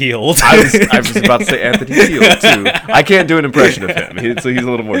Anthony Heald. I was about to say Anthony Heald too. I can't do an impression of him, so he's a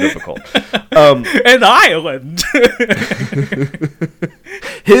little more difficult. An island.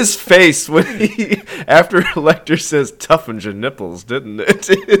 His face when after Lecter says "toughen your nipples," didn't it?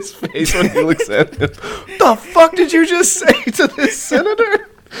 His face when he looks at him. The fuck did you just say to this senator?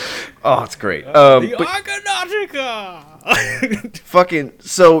 Oh, it's great. The Argonautica. Fucking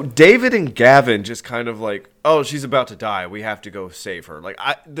so David and Gavin just kind of like, oh, she's about to die. We have to go save her. Like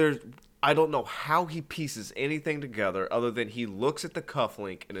I don't know how he pieces anything together other than he looks at the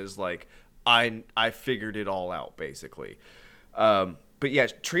cufflink and is like, I figured it all out basically. But yeah,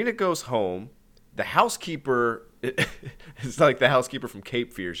 Trina goes home. The housekeeper is like the housekeeper from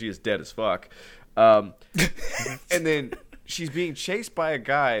Cape Fear. She is dead as fuck. And then she's being chased by a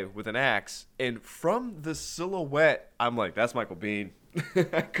guy with an axe. And from the silhouette, I'm like, that's Michael Biehn.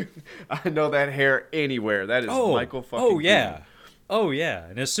 I know that hair anywhere. That is Michael fucking Biehn. Oh, yeah.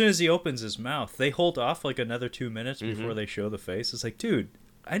 And as soon as he opens his mouth, they hold off like another 2 minutes before they show the face. It's like, dude,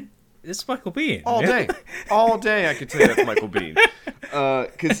 it's Michael Biehn. All day I could tell you that's Michael Biehn.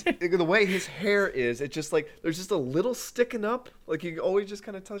 Because the way his hair is, it's just like, there's just a little sticking up. Like you always just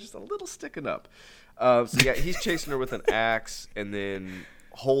kind of tell, just a little sticking up. So yeah, he's chasing her with an axe, and then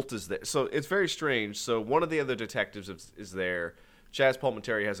Holt is there. So it's very strange. So one of the other detectives is there Chaz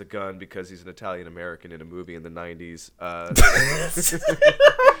Palminteri has a gun because he's an Italian American in a movie in the 90s.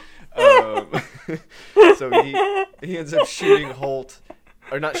 So he ends up shooting Holt,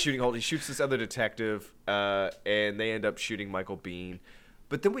 or not shooting Holt. He shoots this other detective, and they end up shooting Michael Biehn.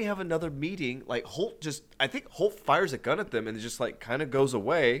 But then we have another meeting. Like I think Holt fires a gun at them and it just like kind of goes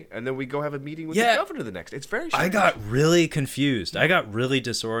away. And then we go have a meeting with the governor the next. It's very strange. I got really confused. I got really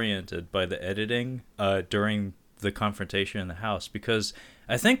disoriented by the editing during the confrontation in the house, because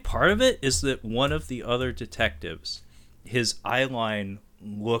I think part of it is that one of the other detectives, his eye line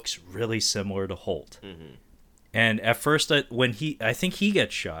looks really similar to Holt. Mm-hmm. And at first, I think he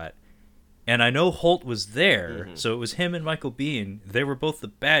gets shot, and I know Holt was there, so it was him and Michael Biehn. They were both the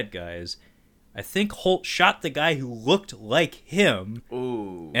bad guys. I think Holt shot the guy who looked like him.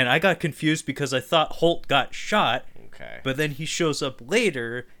 Ooh. And I got confused because I thought Holt got shot. Okay. But then he shows up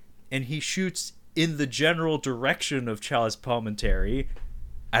later, and he shoots in the general direction of Chaz Palminteri.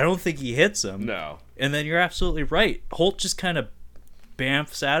 I don't think he hits him. No. And then you're absolutely right. Holt just kind of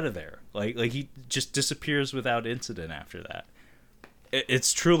bamfs out of there. Like he just disappears without incident after that.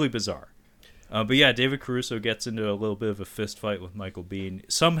 It's truly bizarre. But yeah, David Caruso gets into a little bit of a fist fight with Michael Biehn.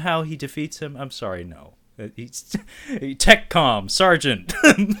 Somehow he defeats him. I'm sorry, no. He's TechCom Sergeant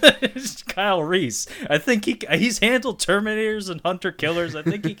Kyle Reese. I think he's handled Terminators and Hunter Killers. I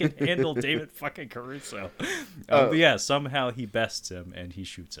think he can handle David fucking Caruso. But yeah, somehow he bests him and he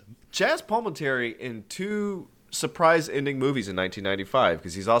shoots him. Chaz Palminteri in 2 surprise ending movies in 1995,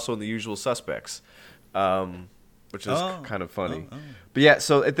 because he's also in The Usual Suspects, which is kind of funny. But yeah,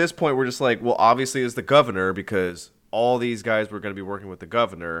 so at this point we're just like, well, obviously it's the governor, because all these guys were going to be working with the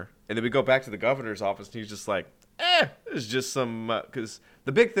governor. And then we go back to the governor's office, and he's just like, it's just some... Because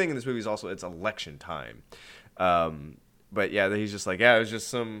the big thing in this movie is also it's election time. But yeah, he's just like, it was just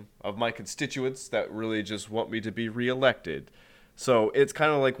some of my constituents that really just want me to be reelected. So it's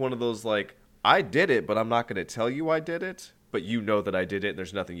kind of like one of those, like, I did it, but I'm not going to tell you I did it. But you know that I did it, and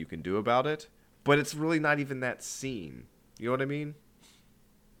there's nothing you can do about it. But it's really not even that scene. You know what I mean?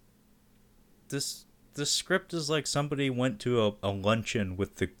 The script is like somebody went to a luncheon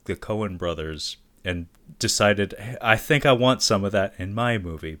with the Coen brothers and decided, I think I want some of that in my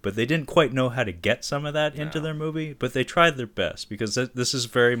movie. But they didn't quite know how to get some of that into their movie. But they tried their best, because this is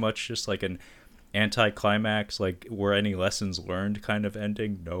very much just like an anti-climax, like were any lessons learned kind of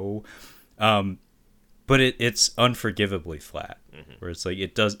ending. No. But it's unforgivably flat, where it's like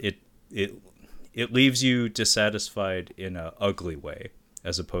it leaves you dissatisfied in a ugly way,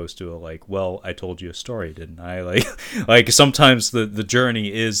 as opposed to a like, well, I told you a story, didn't I? Like sometimes the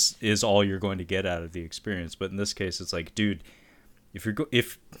journey is all you're going to get out of the experience, but in this case, it's like, dude, if you're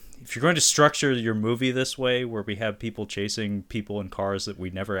going to structure your movie this way, where we have people chasing people in cars that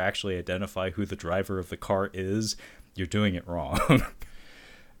we never actually identify who the driver of the car is, you're doing it wrong.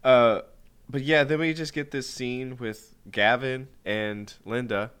 But yeah, then we just get this scene with Gavin and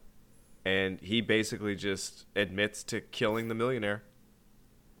Linda, and he basically just admits to killing the millionaire.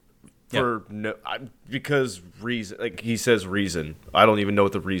 Because reason, like he says reason. I don't even know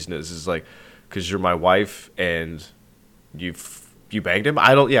what the reason is. It's like, because you're my wife and you banged him.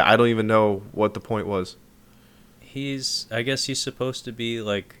 I don't even know what the point was. I guess he's supposed to be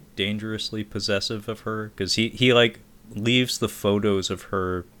like dangerously possessive of her, because he like leaves the photos of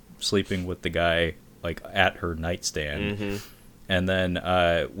her sleeping with the guy like at her nightstand, and then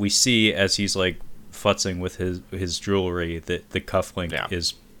we see as he's like futzing with his jewelry that the cufflink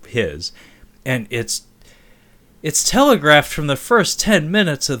is his, and it's telegraphed from the first 10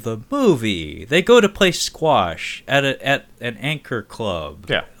 minutes of the movie. They go to play squash at an Anchor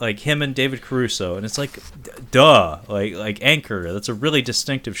club, like him and David Caruso, and it's like, duh, like Anchor, that's a really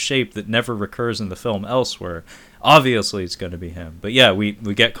distinctive shape that never recurs in the film elsewhere. Obviously it's going to be him. But yeah, we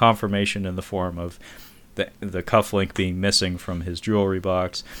get confirmation in the form of the cufflink being missing from his jewelry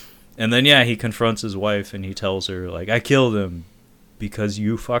box, and then he confronts his wife and he tells her, like, I killed him because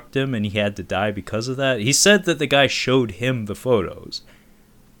you fucked him and he had to die because of that. He said that the guy showed him the photos.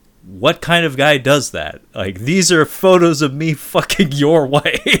 What kind of guy does that? Like, these are photos of me fucking your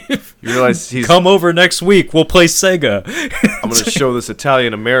wife. You realize he's... Come over next week, we'll play Sega. I'm going to show this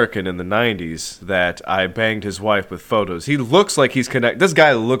Italian American in the 90s that I banged his wife with photos. He looks like he's connected. This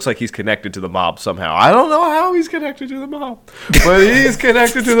guy looks like he's connected to the mob somehow. I don't know how he's connected to the mob, but he's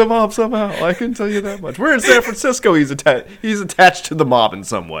connected to the mob somehow. I can tell you that much. We're in San Francisco. He's attached to the mob in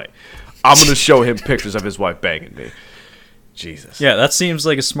some way. I'm going to show him pictures of his wife banging me. Jesus. Yeah, that seems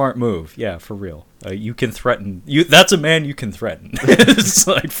like a smart move. Yeah, for real. You can threaten. That's a man you can threaten. It's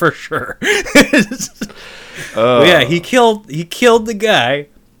like, for sure. But yeah, he killed the guy,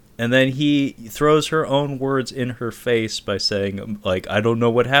 And then he throws her own words in her face by saying, like, I don't know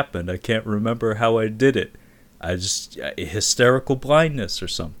what happened. I can't remember how I did it. I just, hysterical blindness or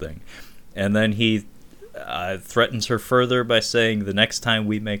something. And then he threatens her further by saying, the next time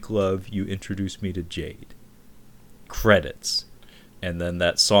we make love, you introduce me to Jade. Credits. And then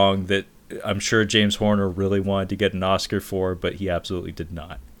that song that I'm sure James Horner really wanted to get an Oscar for, but he absolutely did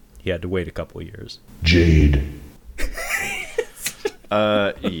not. He had to wait a couple of years. Jade.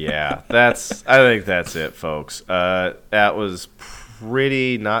 Yeah, I think that's it, folks. That was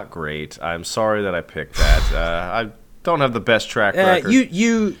pretty not great. I'm sorry that I picked that. I don't have the best track record.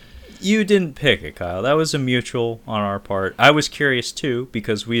 You didn't pick it, Kyle. That was a mutual on our part. I was curious too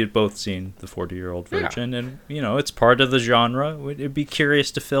because we had both seen the 40-Year-Old Virgin, and it's part of the genre. It'd be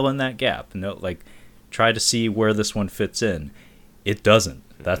curious to fill in that gap. Try to see where this one fits in. It doesn't.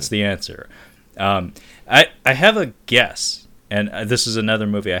 That's the answer. I have a guess. And this is another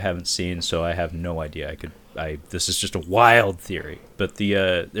movie I haven't seen, so I have no idea. This is just a wild theory. But the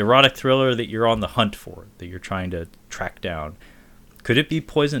erotic thriller that you're on the hunt for, that you're trying to track down, could it be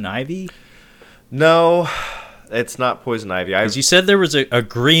Poison Ivy? No, it's not Poison Ivy. Because you said there was a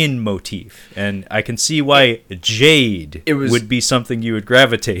green motif, and I can see why Jade would be something you would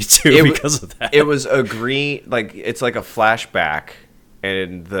gravitate to because of that. It was a green, it's like a flashback,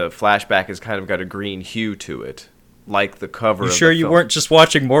 and the flashback has kind of got a green hue to it. Like the cover. You sure you weren't just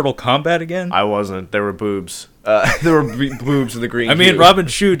watching Mortal Kombat again? I wasn't. There were boobs. There were boobs in the green. I mean, Robin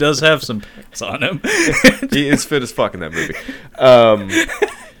Shou does have some pants on him. He is fit as fuck in that movie.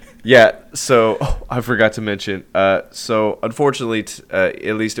 Yeah. So I forgot to mention. So unfortunately,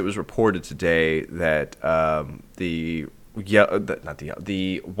 at least it was reported today that the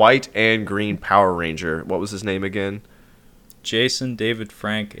white and green Power Ranger. What was his name again? Jason David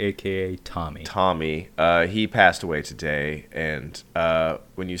Frank, a.k.a. Tommy. Tommy, he passed away today, and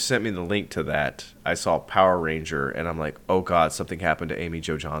when you sent me the link to that, I saw Power Ranger, and I'm like, oh god, something happened to Amy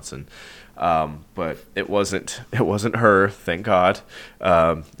Jo Johnson. But it wasn't her, thank God.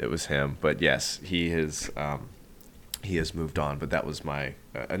 It was him. But yes, he has moved on. But that was my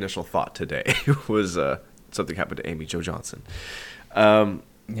initial thought today, was something happened to Amy Jo Johnson.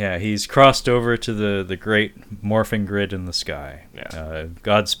 Yeah, he's crossed over to the great morphing grid in the sky. Yeah.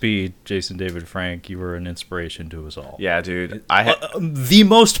 Godspeed, Jason David Frank. You were an inspiration to us all. Yeah, dude. The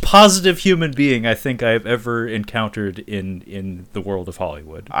most positive human being I think I've ever encountered in the world of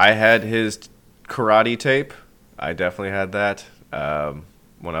Hollywood. I had his karate tape. I definitely had that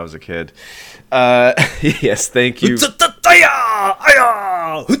when I was a kid. Yes, thank you.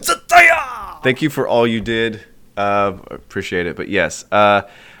 Thank you for all you did. Appreciate it, but yes,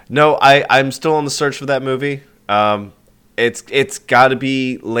 no, I'm still on the search for that movie. It's got to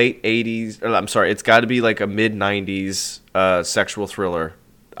be late 80s, or I'm sorry, it's got to be like a mid 90s sexual thriller.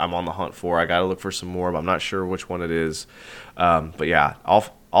 I'm on the hunt for. I got to look for some more, but I'm not sure which one it is. But yeah,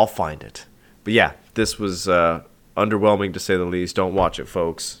 I'll find it. But yeah, this was underwhelming to say the least. Don't watch it,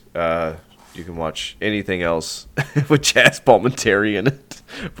 folks. You can watch anything else with Chaz Palminteri in it,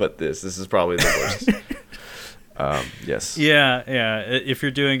 but this is probably the worst. Yes. Yeah. If you're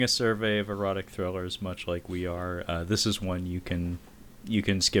doing a survey of erotic thrillers, much like we are, this is one you can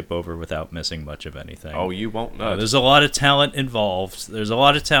skip over without missing much of anything. Oh, you won't know. There's a lot of talent involved. There's a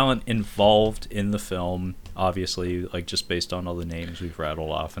lot of talent involved in the film, obviously, like just based on all the names we've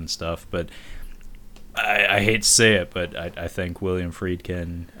rattled off and stuff. But I hate to say it, but I think William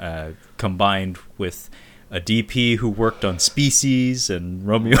Friedkin, combined with a DP who worked on Species and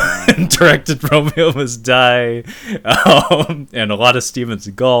Romeo and directed Romeo Must Die, and a lot of Steven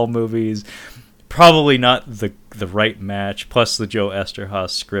Seagal movies. Probably not the right match. Plus the Joe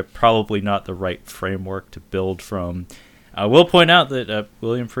Esterhaas script, probably not the right framework to build from. I will point out that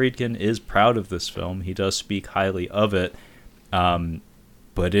William Friedkin is proud of this film. He does speak highly of it,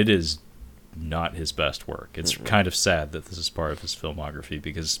 but it is not his best work. It's kind of sad that this is part of his filmography,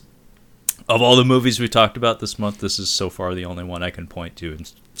 because of all the movies we talked about this month, this is so far the only one I can point to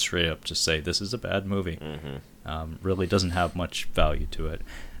and straight up just say this is a bad movie. Really doesn't have much value to it.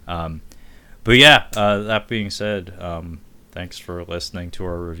 But yeah, that being said, thanks for listening to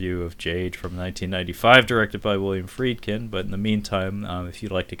our review of Jade from 1995, directed by William Friedkin. But in the meantime, if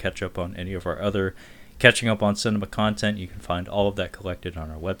you'd like to catch up on any of our other Catching Up on Cinema content, you can find all of that collected on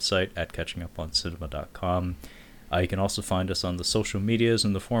our website at catchinguponcinema.com. You can also find us on the social medias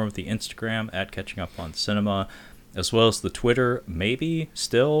in the form of the Instagram at Catching Up on Cinema, as well as the Twitter, maybe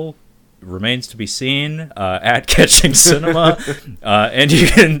still remains to be seen, at Catching Cinema. And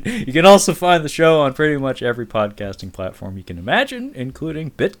you can also find the show on pretty much every podcasting platform you can imagine,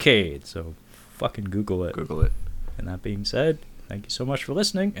 including Bitcade. So fucking Google it. Google it. And that being said, Thank you so much for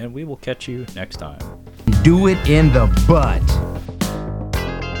listening, and we will catch you next time. Do it in the butt.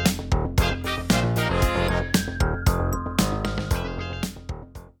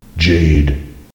 Jade.